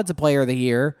offensive player of the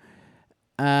year.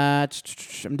 I'm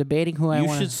debating who I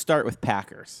want. You should start with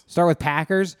Packers. Start with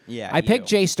Packers? Yeah, I picked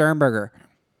Jay Sternberger.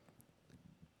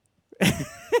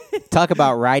 Talk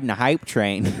about riding a hype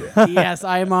train. Yes,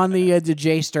 I am on the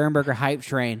Jay Sternberger hype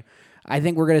train. I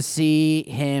think we're going to see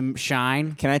him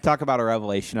shine. Can I talk about a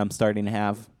revelation I'm starting to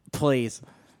have? Please.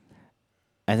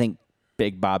 I think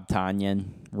Big Bob Tonyan,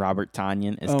 Robert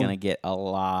Tonyan, is going to get a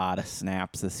lot of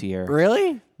snaps this year.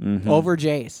 Really? Mm-hmm. Over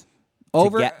Jace?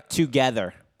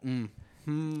 Together.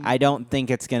 Mm-hmm. I don't think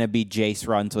it's going to be Jace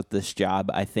runs with this job.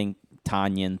 I think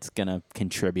Tonyan's going to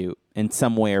contribute in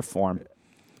some way or form.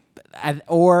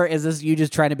 Or is this you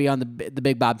just trying to be on the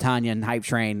Big Bob Tonyan hype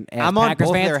train? I'm on Packers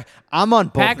both fans? I'm on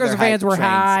both Packers fans were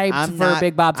hyped for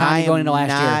Big Bob Tonyan going into last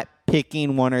year. I'm not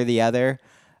picking one or the other.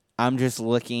 I'm just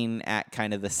looking at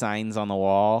kind of the signs on the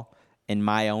wall in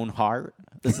my own heart.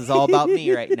 This is all about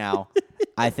me right now.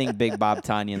 I think Big Bob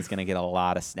Tonyan's going to get a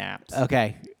lot of snaps.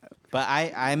 Okay. But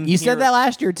I'm You said that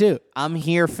last year, too. I'm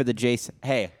here for the Jason.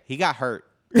 Hey, he got hurt.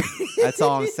 That's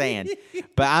all I'm saying.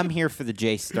 But I'm here for the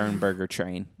Jay Sternberger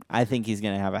train. I think he's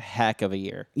going to have a heck of a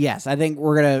year. Yes, I think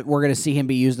we're gonna see him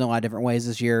be used in a lot of different ways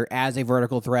this year as a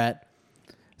vertical threat.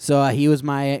 So he was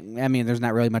there's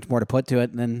not really much more to put to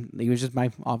it than he was just my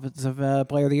offensive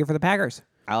player of the year for the Packers.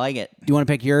 I like it. Do you want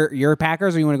to pick your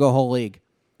Packers or you want to go whole league?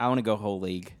 I want to go whole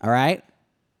league. All right.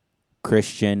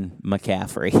 Christian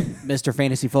McCaffrey. Mr.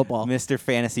 Fantasy Football. Mr.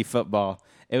 Fantasy Football.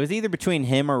 It was either between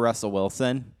him or Russell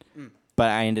Wilson, but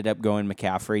I ended up going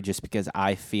McCaffrey just because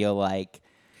I feel like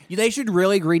they should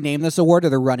really rename this award to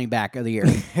the running back of the year.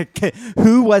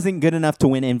 Who wasn't good enough to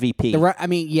win MVP?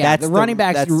 The running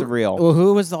backs. That's the real. Well,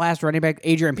 who was the last running back?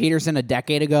 Adrian Peterson a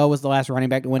decade ago was the last running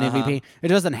back to win MVP. It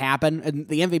doesn't happen. And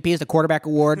the MVP is the quarterback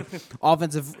award.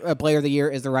 Offensive player of the year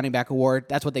is the running back award.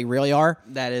 That's what they really are.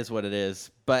 That is what it is.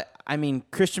 But,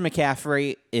 Christian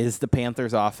McCaffrey is the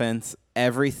Panthers' offense.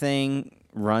 Everything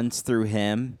runs through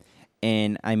him.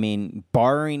 And,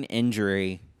 barring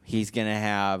injury, he's going to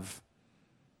have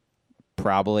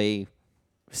probably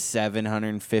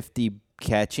 750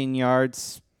 catching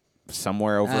yards,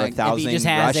 somewhere over 1,000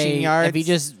 rushing yards. If he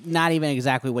just not even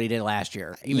exactly what he did last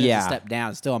year, even if it's a step down,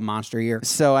 it's still a monster year.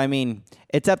 So,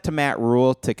 it's up to Matt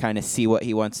Rule to kind of see what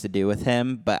he wants to do with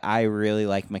him, but I really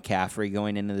like McCaffrey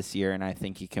going into this year, and I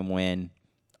think he can win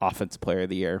Offensive Player of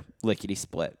the Year, lickety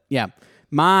split. Yeah.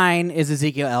 Mine is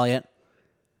Ezekiel Elliott.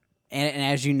 And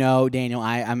as you know, Daniel,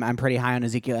 I'm pretty high on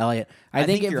Ezekiel Elliott. I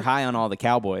think you're high on all the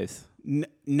Cowboys.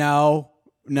 No.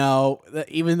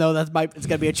 Even though it's going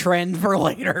to be a trend for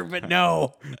later, but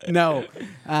no.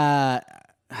 And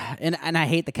I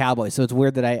hate the Cowboys, so it's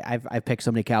weird that I've picked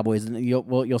so many Cowboys, and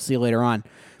you'll see later on.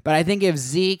 But I think if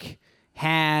Zeke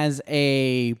has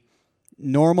a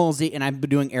normal Zeke, and I'm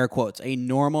doing air quotes, a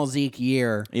normal Zeke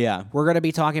year, we're going to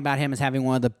be talking about him as having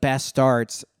one of the best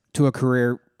starts to a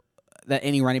career that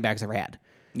any running back's ever had.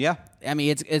 Yeah.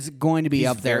 It's going to be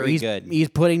up there. Very good. He's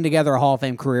putting together a Hall of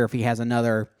Fame career if he has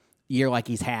another year like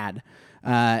he's had.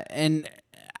 And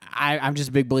I'm just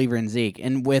a big believer in Zeke.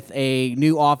 And with a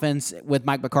new offense with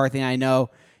Mike McCarthy, and I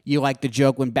know you like the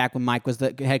joke when Mike was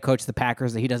the head coach of the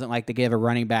Packers that he doesn't like to give a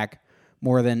running back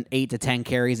more than 8 to 10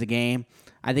 carries a game.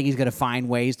 I think he's going to find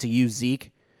ways to use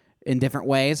Zeke in different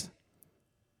ways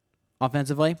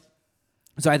offensively.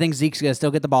 So I think Zeke's going to still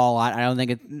get the ball a lot. I don't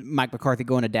think Mike McCarthy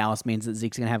going to Dallas means that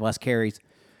Zeke's going to have less carries.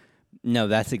 No,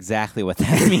 that's exactly what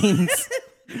that means.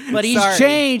 But he's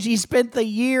changed. He spent the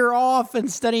year off and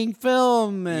studying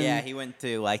film. Yeah, he went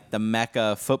to the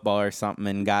Mecca football or something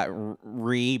and got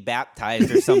re-baptized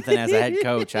or something as a head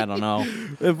coach. I don't know.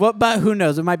 But who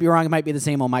knows? It might be wrong. It might be the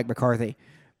same old Mike McCarthy.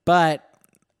 But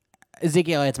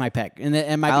Ezekiel Elliott's my pick. And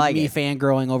it might be me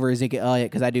fangirling over Ezekiel Elliott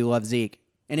because I do love Zeke.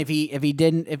 And if he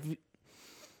didn't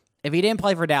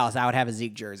play for Dallas, I would have a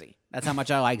Zeke jersey. That's how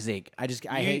much I like Zeke.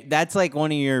 I hate. That's like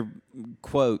one of your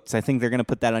quotes. I think they're going to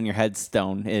put that on your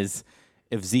headstone. Is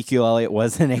if Ezekiel Elliott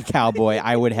wasn't a Cowboy,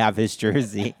 I would have his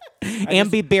jersey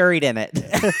and be buried in it.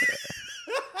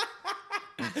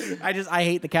 I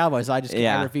hate the Cowboys, so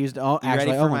I refuse to own. You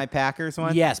ready for my Packers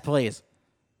one? Yes, please.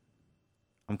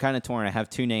 I'm kind of torn. I have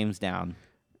 2 names down,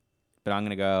 but I'm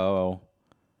going to go.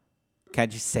 Can I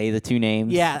just say the 2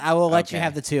 names? Yeah, I will let you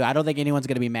have the 2. I don't think anyone's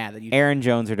going to be mad that you. Aaron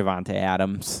Jones or Devontae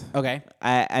Adams. Okay.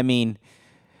 I mean,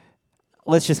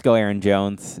 let's just go Aaron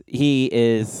Jones. He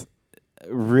is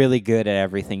really good at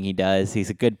everything he does. He's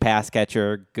a good pass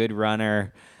catcher, good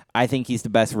runner. I think he's the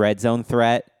best red zone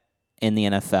threat in the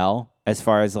NFL as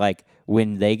far as like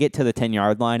when they get to the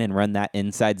 10-yard line and run that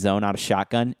inside zone out of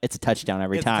shotgun, it's a touchdown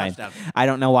every time. I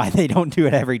don't know why they don't do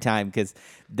it every time because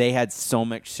they had so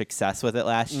much success with it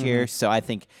last year. So I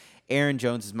think Aaron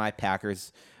Jones is my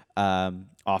Packers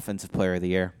offensive player of the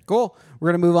year. Cool.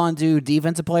 We're going to move on to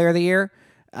defensive player of the year.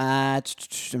 I'm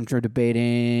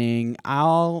debating.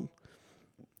 I'll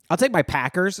take my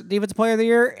Packers defensive player of the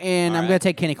year, and I'm going to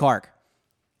take Kenny Clark.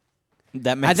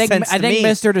 That makes sense to me. I think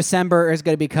Mr. December is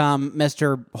going to become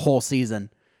Mr. Whole Season.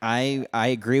 I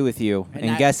agree with you.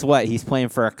 And guess what? He's playing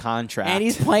for a contract. And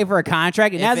he's playing for a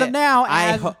contract. And as of now,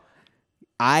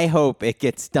 I hope it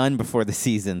gets done before the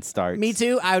season starts. Me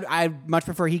too. I'd much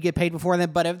prefer he get paid before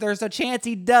then. But if there's a chance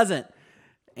he doesn't,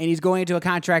 and he's going into a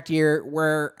contract year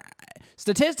where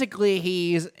statistically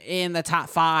he's in the top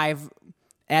 5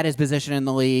 at his position in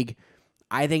the league,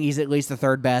 I think he's at least the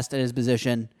 3rd best at his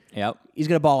position. Yep. He's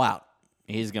going to ball out.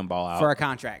 He's going to ball out. For a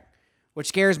contract, which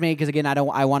scares me because, again,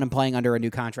 I want him playing under a new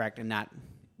contract and not.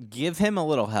 Give him a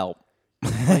little help.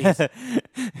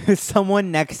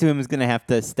 Someone next to him is going to have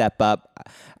to step up.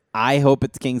 I hope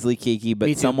it's Kingsley Keke,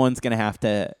 but someone's going to have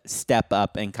to step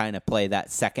up and kind of play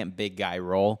that second big guy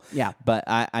role. Yeah. But,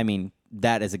 I mean,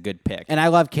 that is a good pick. And I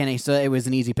love Kenny, so it was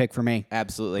an easy pick for me.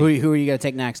 Absolutely. Who are you going to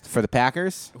take next? For the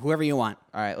Packers? Whoever you want.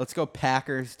 All right, let's go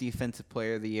Packers Defensive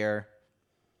Player of the Year.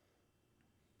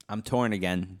 I'm torn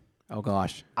again. Oh,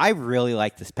 gosh. I really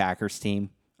like this Packers team.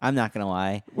 I'm not going to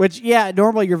lie. Which, yeah,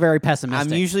 normally you're very pessimistic.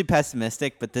 I'm usually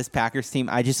pessimistic, but this Packers team,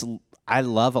 I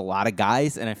love a lot of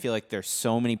guys, and I feel like there's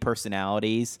so many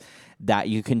personalities that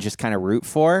you can just kind of root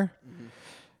for. Mm-hmm.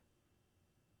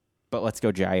 But let's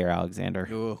go Jair Alexander.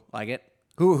 Ooh, like it.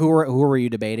 Who were you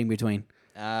debating between?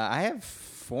 I have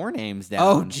 4 names down.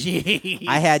 Oh, geez.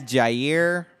 I had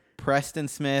Jair, Preston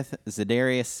Smith,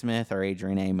 Zadarius Smith, or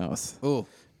Adrian Amos. Ooh.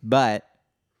 But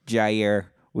Jair,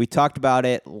 we talked about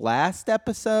it last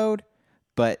episode,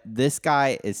 but this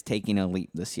guy is taking a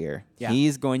leap this year. Yeah.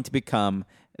 He's going to become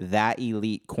that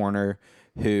elite corner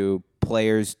who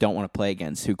players don't want to play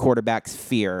against, who quarterbacks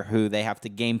fear, who they have to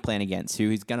game plan against, who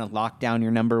he's going to lock down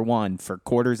your number 1 for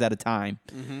quarters at a time.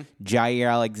 Mm-hmm. Jair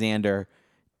Alexander,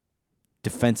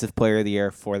 Defensive Player of the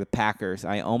Year for the Packers.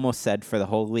 I almost said for the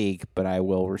whole league, but I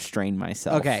will restrain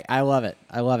myself. Okay, I love it.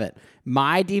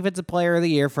 My Defensive Player of the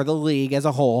Year for the league as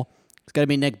a whole is going to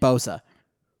be Nick Bosa.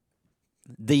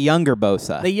 The younger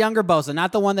Bosa. The younger Bosa,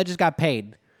 not the one that just got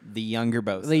paid. The younger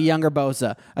Bosa. The younger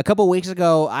Bosa. A couple weeks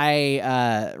ago,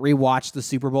 I rewatched the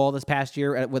Super Bowl this past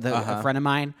year with a friend of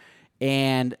mine,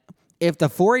 and if the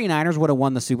 49ers would have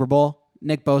won the Super Bowl,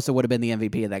 Nick Bosa would have been the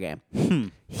MVP of that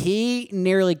game. He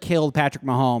nearly killed Patrick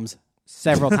Mahomes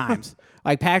several times.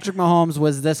 Like, Patrick Mahomes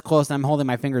was this close, and I'm holding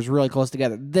my fingers really close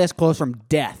together, this close from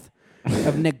death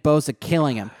of Nick Bosa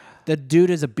killing him. The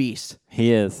dude is a beast.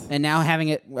 He is. And now having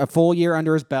it a full year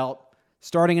under his belt,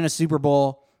 starting in a Super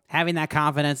Bowl, having that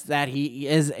confidence that he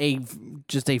is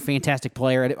just a fantastic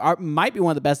player, and it might be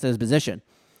one of the best at his position.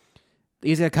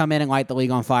 He's going to come in and light the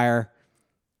league on fire,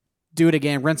 do it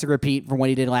again, rinse and repeat from what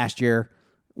he did last year,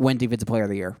 win Defensive Player of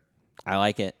the Year. I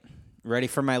like it. Ready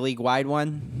for my league-wide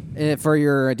one? For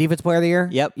your Defensive Player of the Year?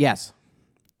 Yep. Yes.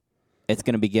 It's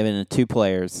going to be given to 2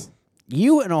 players.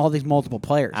 You and all these multiple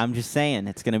players. I'm just saying,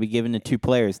 it's going to be given to 2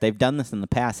 players. They've done this in the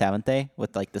past, haven't they?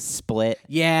 With, like, the split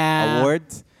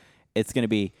awards. It's going to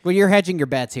be... Well, you're hedging your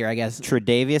bets here, I guess.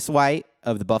 Tre'Davious White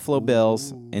of the Buffalo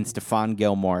Bills and Stephon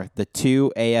Gilmore, the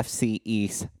 2 AFC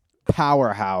East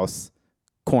powerhouse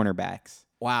cornerbacks.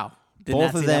 Wow.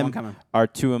 Both of them are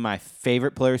 2 of my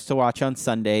favorite players to watch on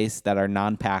Sundays that are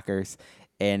non-Packers.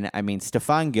 And, I mean,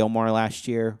 Stephon Gilmore last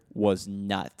year was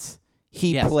nuts.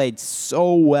 He played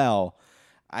so well.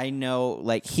 I know,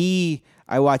 like,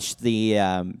 I watched the,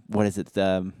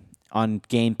 on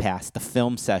Game Pass, the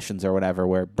film sessions or whatever,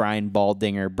 where Brian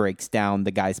Baldinger breaks down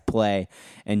the guy's play,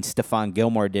 and Stephon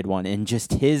Gilmore did one. And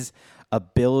just his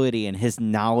ability and his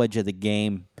knowledge of the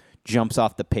game jumps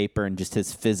off the paper and just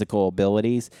his physical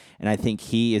abilities. And I think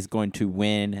he is going to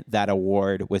win that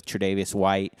award with Tre'Davious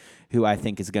White, who I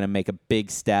think is going to make a big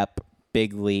step,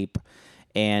 big leap.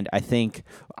 And I think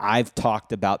I've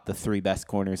talked about the 3 best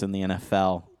corners in the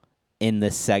NFL in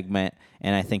this segment,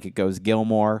 and I think it goes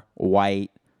Gilmore,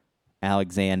 White,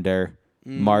 Alexander.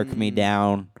 Mark me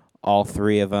down. All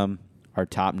 3 of them are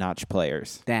top-notch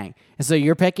players. Dang. And so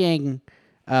you're picking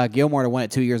Gilmore to win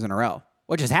it 2 years in a row,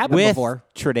 which has happened With before.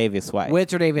 Tre'Davious White. With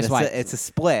Tre'Davious White. It's a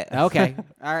split. Okay.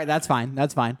 All right. That's fine.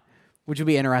 Which would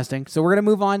be interesting. So we're going to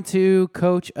move on to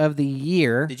Coach of the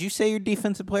Year. Did you say your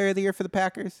Defensive Player of the Year for the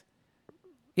Packers?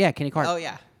 Yeah, Kenny Clark. Oh,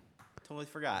 yeah. Totally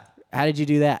forgot. How did you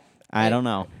do that? I don't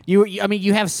know. I mean,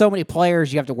 you have so many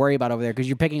players you have to worry about over there because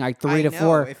you're picking like 3 to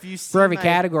 4 for every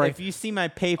category. If you see my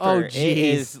paper, it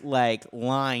is like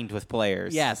lined with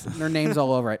players. Yes, their names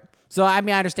all over it. So, I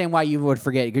mean, I understand why you would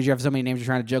forget because you have so many names you're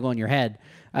trying to juggle in your head.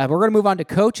 But we're going to move on to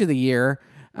Coach of the Year.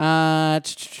 I'm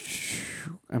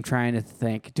trying to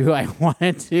think. Do I want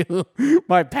to do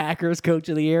my Packers Coach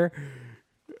of the Year?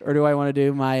 Or do I want to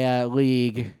do my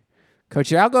league Coach of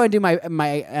the Year? I'll go and do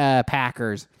my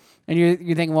Packers. And you're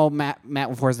thinking, well, Matt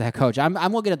LaFleur is the head coach. I'm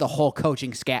looking at the whole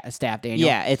coaching staff, Daniel.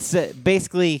 Yeah, it's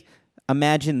basically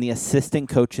imagine the assistant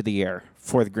coach of the year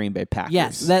for the Green Bay Packers.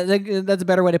 Yes, that's a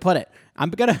better way to put it. I'm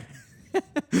going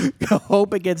to go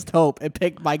hope against hope and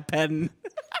pick Mike Pettin.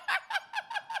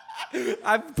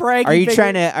 I'm praying. Are you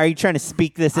trying to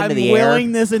speak this into the air? I'm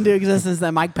willing this into existence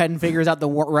that Mike Pettin figures out the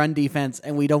run defense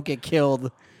and we don't get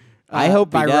killed. I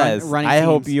hope he does. I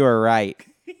hope you are right.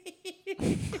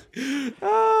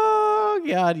 Oh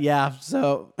God, yeah.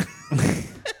 So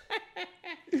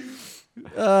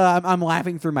I'm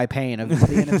laughing through my pain of the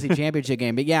NFC Championship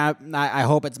game. But yeah, I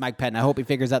hope it's Mike Pettin. I hope he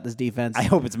figures out this defense. I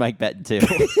hope it's Mike Pettin too.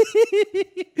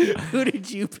 Who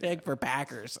did you pick for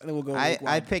Packers? And then we'll go.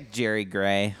 I picked Jerry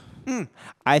Gray.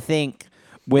 I think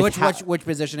with which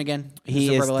position again?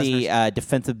 He is the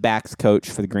defensive backs coach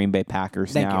for the Green Bay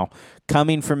Packers now.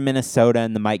 Coming from Minnesota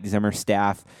and the Mike Zimmer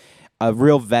staff. A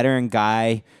real veteran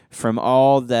guy. From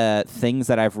all the things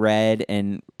that I've read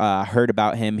and heard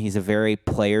about him, he's a very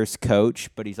player's coach,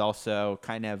 but he's also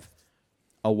kind of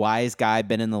a wise guy,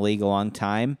 been in the league a long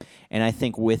time. And I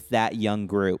think with that young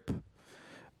group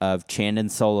of Chandon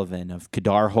Sullivan, of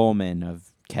Kadar Holman,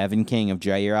 of Kevin King, of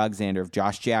Jair Alexander, of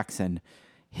Josh Jackson,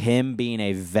 him being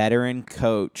a veteran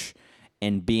coach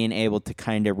and being able to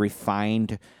kind of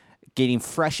refine, getting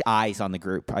fresh eyes on the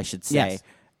group, I should say. Yes.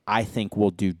 I think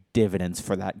will do dividends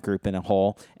for that group in a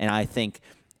whole. And I think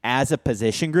as a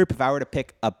position group, if I were to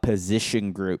pick a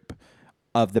position group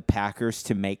of the Packers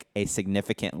to make a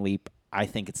significant leap, I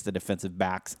think it's the defensive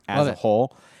backs as a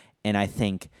whole. And I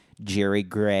think Jerry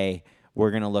Gray,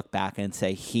 we're going to look back and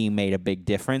say he made a big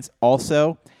difference.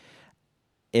 Also,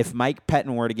 if Mike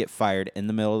Pettin were to get fired in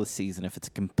the middle of the season, if it's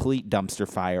a complete dumpster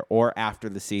fire or after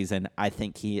the season, I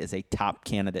think he is a top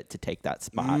candidate to take that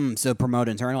spot. So promote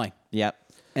internally. Yep.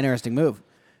 Interesting move.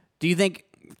 Do you think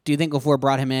LaFleur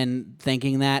brought him in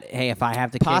thinking that, hey, if I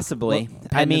have to possibly,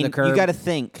 I mean, you got to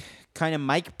think. Kind of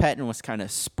Mike Pettin was kind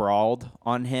of sprawled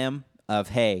on him. Of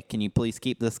hey, can you please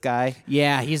keep this guy?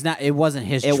 Yeah, he's not. It wasn't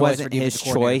his. It wasn't his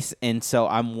choice, and so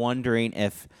I'm wondering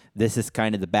if this is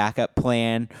kind of the backup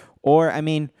plan, or I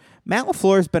mean, Matt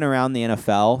LaFleur's been around the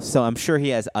NFL, so I'm sure he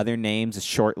has other names, a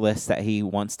short list that he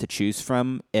wants to choose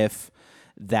from if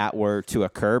that were to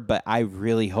occur, but I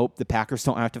really hope the Packers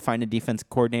don't have to find a defense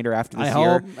coordinator after this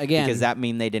year. Again, because that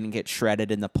means they didn't get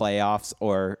shredded in the playoffs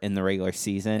or in the regular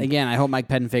season. Again, I hope Mike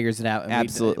Pettin figures it out.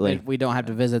 Absolutely. We don't have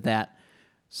to visit that.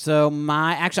 So I'm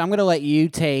going to let you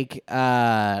take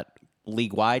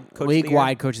league-wide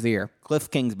coach of the year. Cliff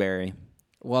Kingsbury.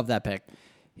 Love that pick.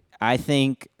 I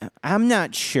think I'm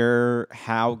not sure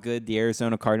how good the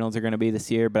Arizona Cardinals are going to be this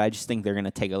year, but I just think they're going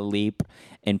to take a leap,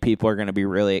 and people are going to be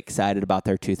really excited about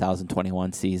their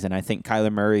 2021 season. I think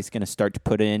Kyler Murray is going to start to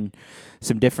put in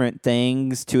some different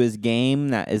things to his game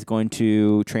that is going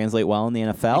to translate well in the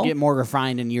NFL. And get more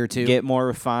refined in year 2. Get more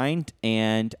refined,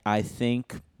 and I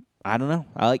think, I don't know,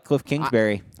 I like Cliff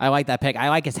Kingsbury. I like that pick. I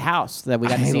like his house that we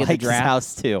got to see at the draft. His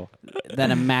house too.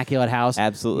 That immaculate house.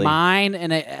 Absolutely. Mine,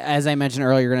 and as I mentioned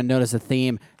earlier, you're going to notice a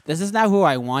theme. This is not who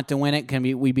I want to win it. Can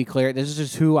we be clear? This is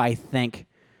just who I think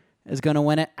is going to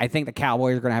win it. I think the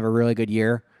Cowboys are going to have a really good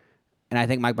year, and I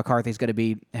think Mike McCarthy is going to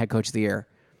be head coach of the year.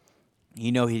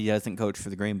 You know he doesn't coach for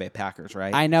the Green Bay Packers,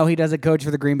 right? I know he doesn't coach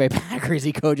for the Green Bay Packers.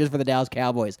 He coaches for the Dallas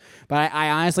Cowboys. But I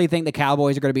honestly think the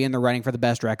Cowboys are going to be in the running for the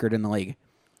best record in the league.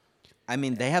 I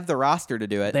mean, they have the roster to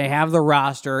do it. They have the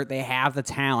roster. They have the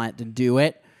talent to do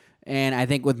it. And I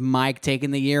think with Mike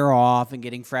taking the year off and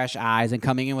getting fresh eyes and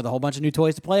coming in with a whole bunch of new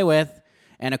toys to play with,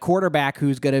 and a quarterback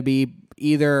who's going to be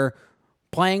either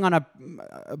playing on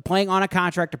a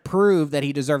contract to prove that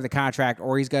he deserved the contract,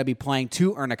 or he's going to be playing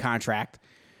to earn a contract,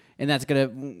 and that's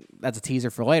a teaser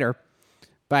for later.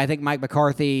 But I think Mike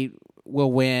McCarthy will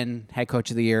win head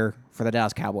coach of the year for the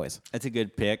Dallas Cowboys. That's a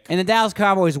good pick. And the Dallas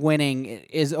Cowboys winning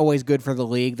is always good for the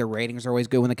league. The ratings are always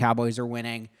good when the Cowboys are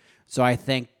winning. So I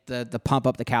think the pump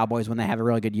up the Cowboys when they have a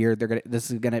really good year, this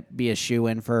is gonna be a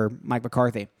shoe-in for Mike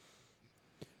McCarthy.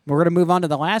 We're gonna move on to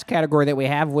the last category that we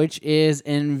have, which is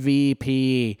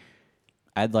MVP.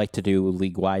 I'd like to do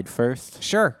league-wide first.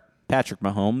 Sure. Patrick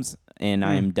Mahomes, and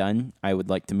I am done. I would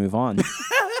like to move on.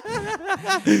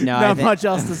 Not much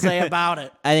else to say about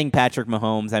it. I think Patrick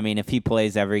Mahomes, if he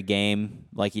plays every game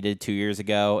like he did 2 years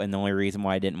ago, and the only reason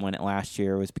why I didn't win it last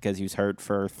year was because he was hurt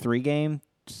for 3 games.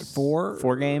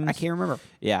 Four games? I can't remember.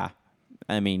 Yeah.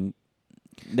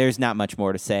 There's not much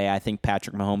more to say. I think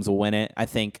Patrick Mahomes will win it. I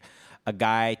think a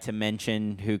guy to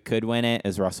mention who could win it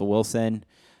is Russell Wilson,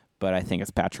 but I think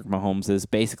it's Patrick Mahomes is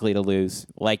basically to lose.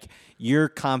 Like, your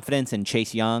confidence in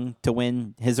Chase Young to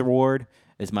win his award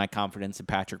is my confidence in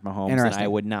Patrick Mahomes, and I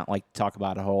would not like to talk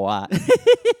about it a whole lot.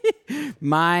 I'm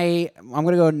going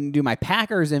to go and do my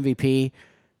Packers MVP.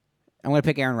 I'm going to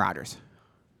pick Aaron Rodgers.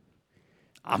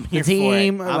 The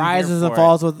team rises and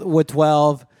falls with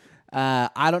 12.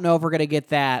 I don't know if we're going to get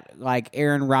that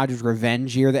Aaron Rodgers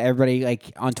revenge year that everybody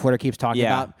on Twitter keeps talking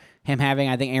about him having.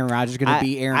 I think Aaron Rodgers is going to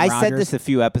be Aaron Rodgers. I said this a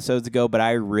few episodes ago, but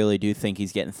I really do think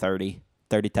he's getting 30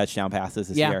 touchdown passes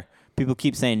this year. People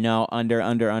keep saying no,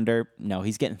 under. No,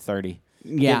 he's getting 30.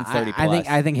 Yeah, getting 30 plus.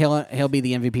 I think he'll be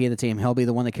the MVP of the team. He'll be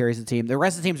the one that carries the team. The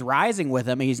rest of the team's rising with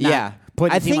him. He's not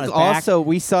putting the team on his back. I think also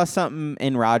we saw something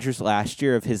in Rodgers last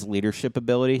year of his leadership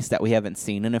abilities that we haven't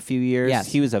seen in a few years. Yes.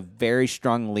 He was a very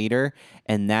strong leader,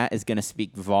 and that is going to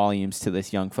speak volumes to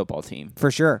this young football team.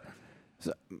 For sure.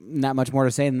 So, not much more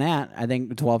to say than that. I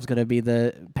think 12 is going to be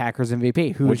the Packers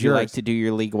MVP. Would you like to do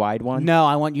your league-wide one? No,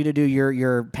 I want you to do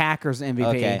your Packers MVP.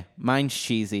 Okay, mine's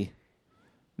cheesy.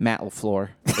 Matt LaFleur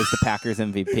is the Packers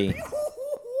MVP. What?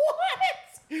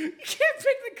 You can't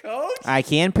pick the coach? I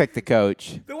can pick the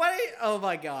coach. Oh,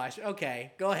 my gosh.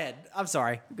 Okay, go ahead. I'm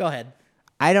sorry. Go ahead.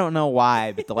 I don't know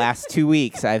why, but the last 2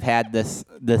 weeks I've had this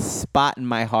spot in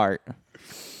my heart,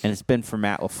 and it's been for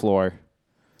Matt LaFleur.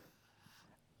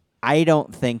 I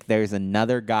don't think there's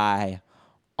another guy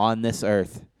on this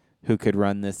earth who could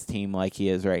run this team like he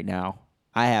is right now.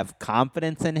 I have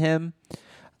confidence in him.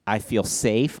 I feel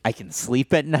safe. I can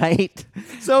sleep at night.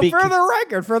 So for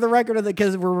the record,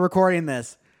 because we're recording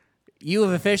this, you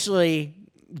have officially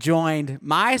joined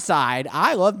my side.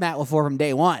 I love Matt LaFleur from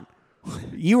day one.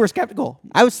 You were skeptical.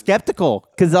 I was skeptical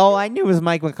because all I knew was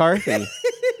Mike McCarthy.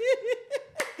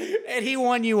 And he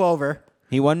won you over.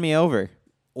 He won me over.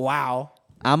 Wow.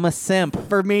 I'm a simp.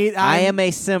 For me, I am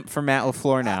a simp for Matt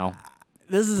LaFleur now.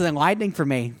 This is enlightening for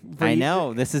me. I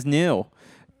know. This is new.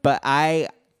 But I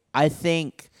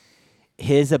think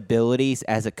his abilities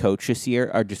as a coach this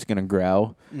year are just going to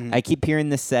grow. Mm-hmm. I keep hearing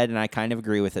this said, and I kind of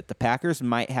agree with it. The Packers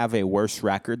might have a worse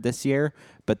record this year,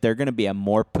 but they're going to be a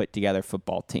more put-together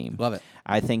football team. Love it.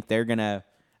 I think they're going to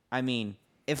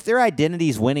if their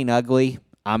identity's winning ugly,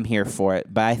 I'm here for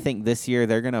it. But I think this year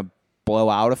they're going to blow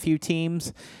out a few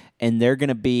teams, and they're going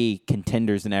to be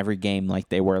contenders in every game like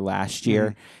they were last year.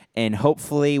 Mm-hmm. And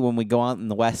hopefully when we go out on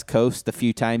the West Coast, the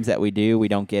few times that we do, we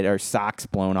don't get our socks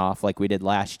blown off like we did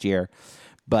last year.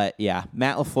 But, yeah,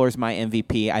 Matt LaFleur's my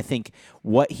MVP. I think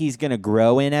what he's going to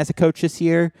grow in as a coach this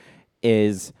year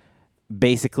is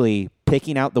basically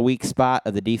picking out the weak spot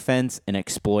of the defense and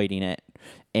exploiting it.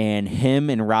 And him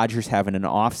and Rodgers having an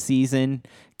off season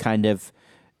kind of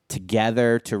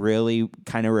together to really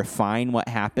kind of refine what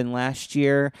happened last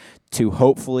year to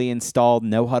hopefully install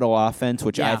no-huddle offense,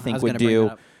 which I think would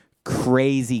do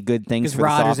crazy good things for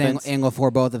Rodgers this offense. and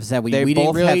LaFleur both have said we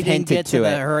both didn't get to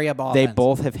the hurry-up offense. They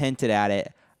both have hinted at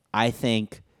it. I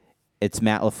think it's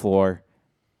Matt LaFleur,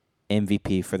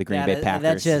 MVP for the Green Bay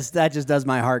Packers. That just does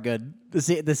my heart good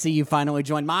to see you finally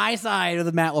join my side of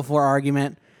the Matt LaFleur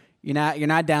argument. You're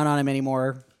not down on him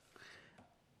anymore.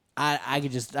 I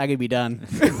could be done.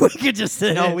 We could just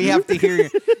no. We have to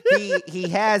hear. He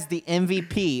has the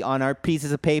MVP on our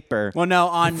pieces of paper. Well, no,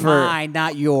 on mine,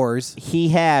 not yours. He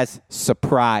has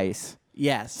surprise.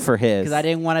 Yes, for his, because I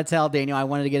didn't want to tell Daniel. I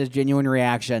wanted to get his genuine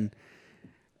reaction.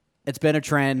 It's been a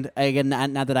trend. Again,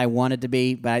 not that I want it to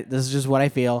be, but this is just what I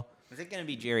feel. Is it going to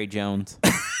be Jerry Jones?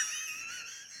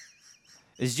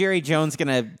 Is Jerry Jones going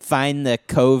to find the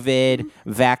COVID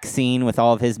vaccine with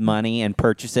all of his money and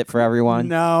purchase it for everyone?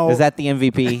 No. Is that the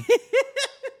MVP?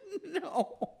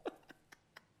 No.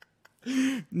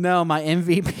 No, my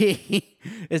MVP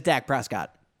is Dak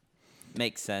Prescott.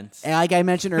 Makes sense. And like I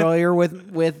mentioned earlier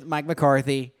with Mike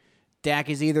McCarthy, Dak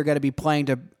is either going to be playing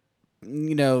to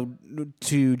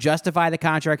justify the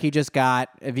contract he just got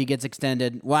if he gets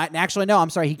extended. Well, actually, no,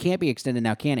 I'm sorry. He can't be extended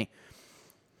now, can he?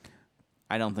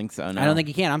 I don't think so. No. I don't think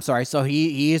he can. I'm sorry. So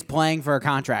he is playing for a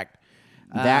contract.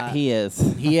 That he is.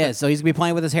 He is. So he's going to be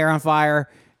playing with his hair on fire,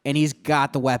 and he's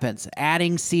got the weapons.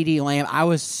 Adding CeeDee Lamb, I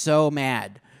was so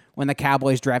mad when the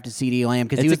Cowboys drafted CeeDee Lamb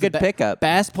because he was a good pickup.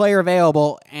 Best player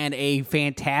available and a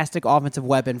fantastic offensive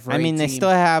weapon for they still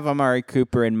have Amari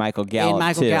Cooper and Michael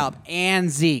Gallup, and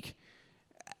Zeke.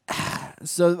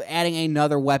 So adding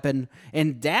another weapon.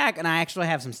 And Dak, and I actually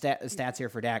have some stats here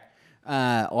for Dak.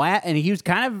 And he was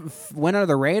kind of went under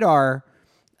the radar.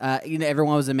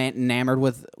 Everyone was enamored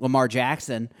with Lamar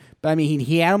Jackson, but I mean,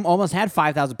 he almost had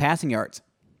 5,000 passing yards.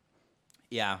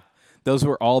 Yeah, those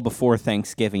were all before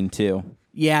Thanksgiving too.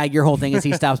 Yeah, your whole thing is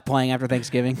he stops playing after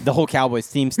Thanksgiving. The whole Cowboys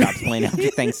team stops playing after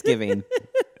Thanksgiving.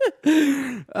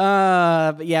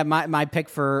 But yeah, my pick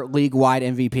for league-wide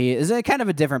MVP is a kind of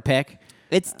a different pick.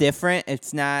 It's different.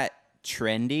 It's not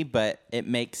trendy, but it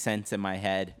makes sense in my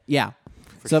head. Yeah.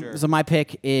 Sure. So my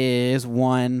pick is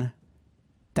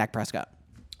Dak Prescott.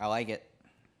 I like it.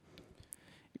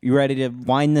 You ready to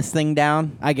wind this thing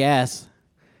down? I guess.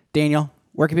 Daniel,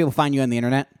 where can people find you on the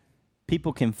internet?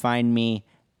 People can find me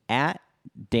at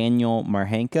Daniel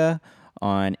Marhanka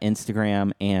on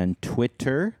Instagram and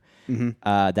Twitter. Mm-hmm.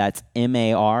 That's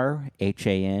MARHANKA.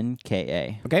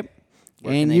 Okay.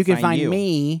 And you can find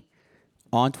me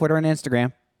on Twitter and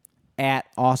Instagram at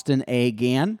Austin A.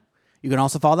 Gann. You can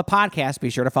also follow the podcast. Be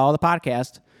sure to follow the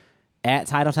podcast at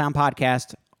Titletown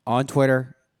Podcast on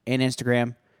Twitter and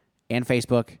Instagram and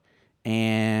Facebook.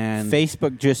 And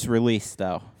Facebook just released,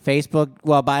 though. Facebook,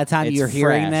 well, by the time you're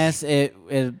hearing this,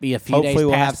 it'll be a few days past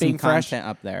we'll have being some fresh. content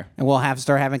up there. And we'll have to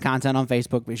start having content on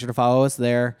Facebook. Be sure to follow us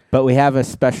there. But we have a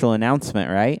special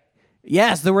announcement, right?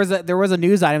 Yes, there was a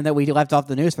news item that we left off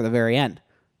the news for the very end.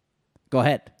 Go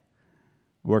ahead.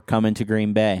 We're coming to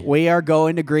Green Bay. We are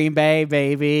going to Green Bay,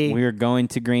 baby. We are going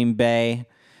to Green Bay.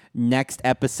 Next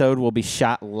episode will be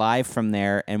shot live from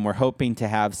there, and we're hoping to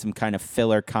have some kind of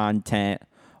filler content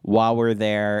while we're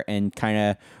there, and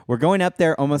we're going up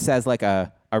there almost as like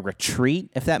a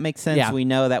retreat, if that makes sense. Yeah. We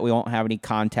know that we won't have any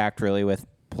contact really with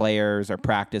players or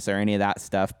practice or any of that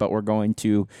stuff, but we're going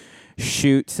to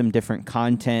shoot some different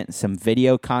content. Some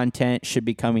video content should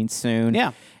be coming soon.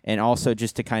 Yeah. And also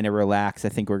just to kind of relax, I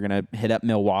think we're going to hit up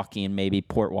Milwaukee and maybe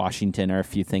Port Washington or a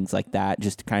few things like that,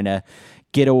 just to kind of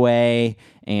get away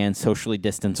and socially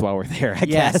distance while we're there, I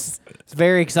guess. It's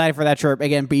very excited for that trip.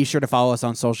 Again, be sure to follow us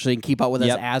on social and keep up with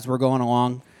us as we're going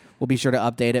along. We'll be sure to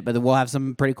update it, but we'll have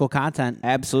some pretty cool content.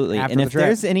 Absolutely. And if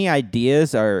there's any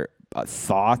ideas or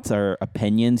thoughts or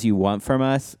opinions you want from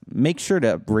us, make sure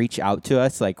to reach out to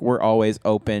us. Like, we're always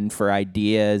open for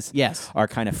ideas. Yes. Or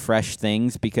kind of fresh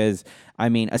things, because I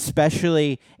mean,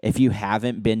 especially if you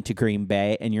haven't been to Green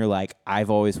Bay and you're like, I've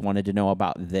always wanted to know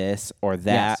about this or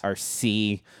that, or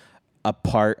see a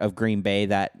part of Green Bay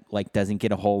that like doesn't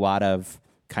get a whole lot of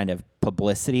kind of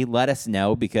publicity, let us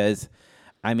know, because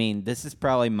I mean, this is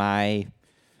probably my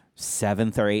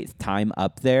 7th or 8th time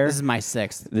up there. This is my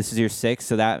 6th. This is your 6th,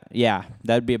 so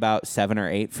that'd be about 7 or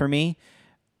 8 for me.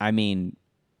 I mean,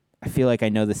 I feel like I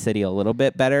know the city a little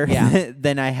bit better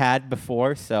than I had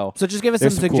before. So just give us some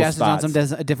suggestions on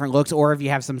some different looks, or if you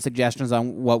have some suggestions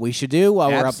on what we should do while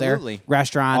we're up there.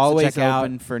 Restaurants, always to check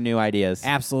open out. for new ideas.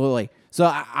 Absolutely.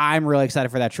 So I'm really excited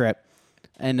for that trip,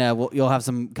 and you'll have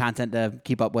some content to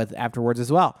keep up with afterwards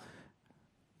as well.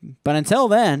 But until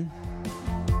then,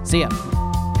 see ya.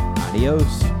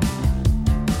 Adios.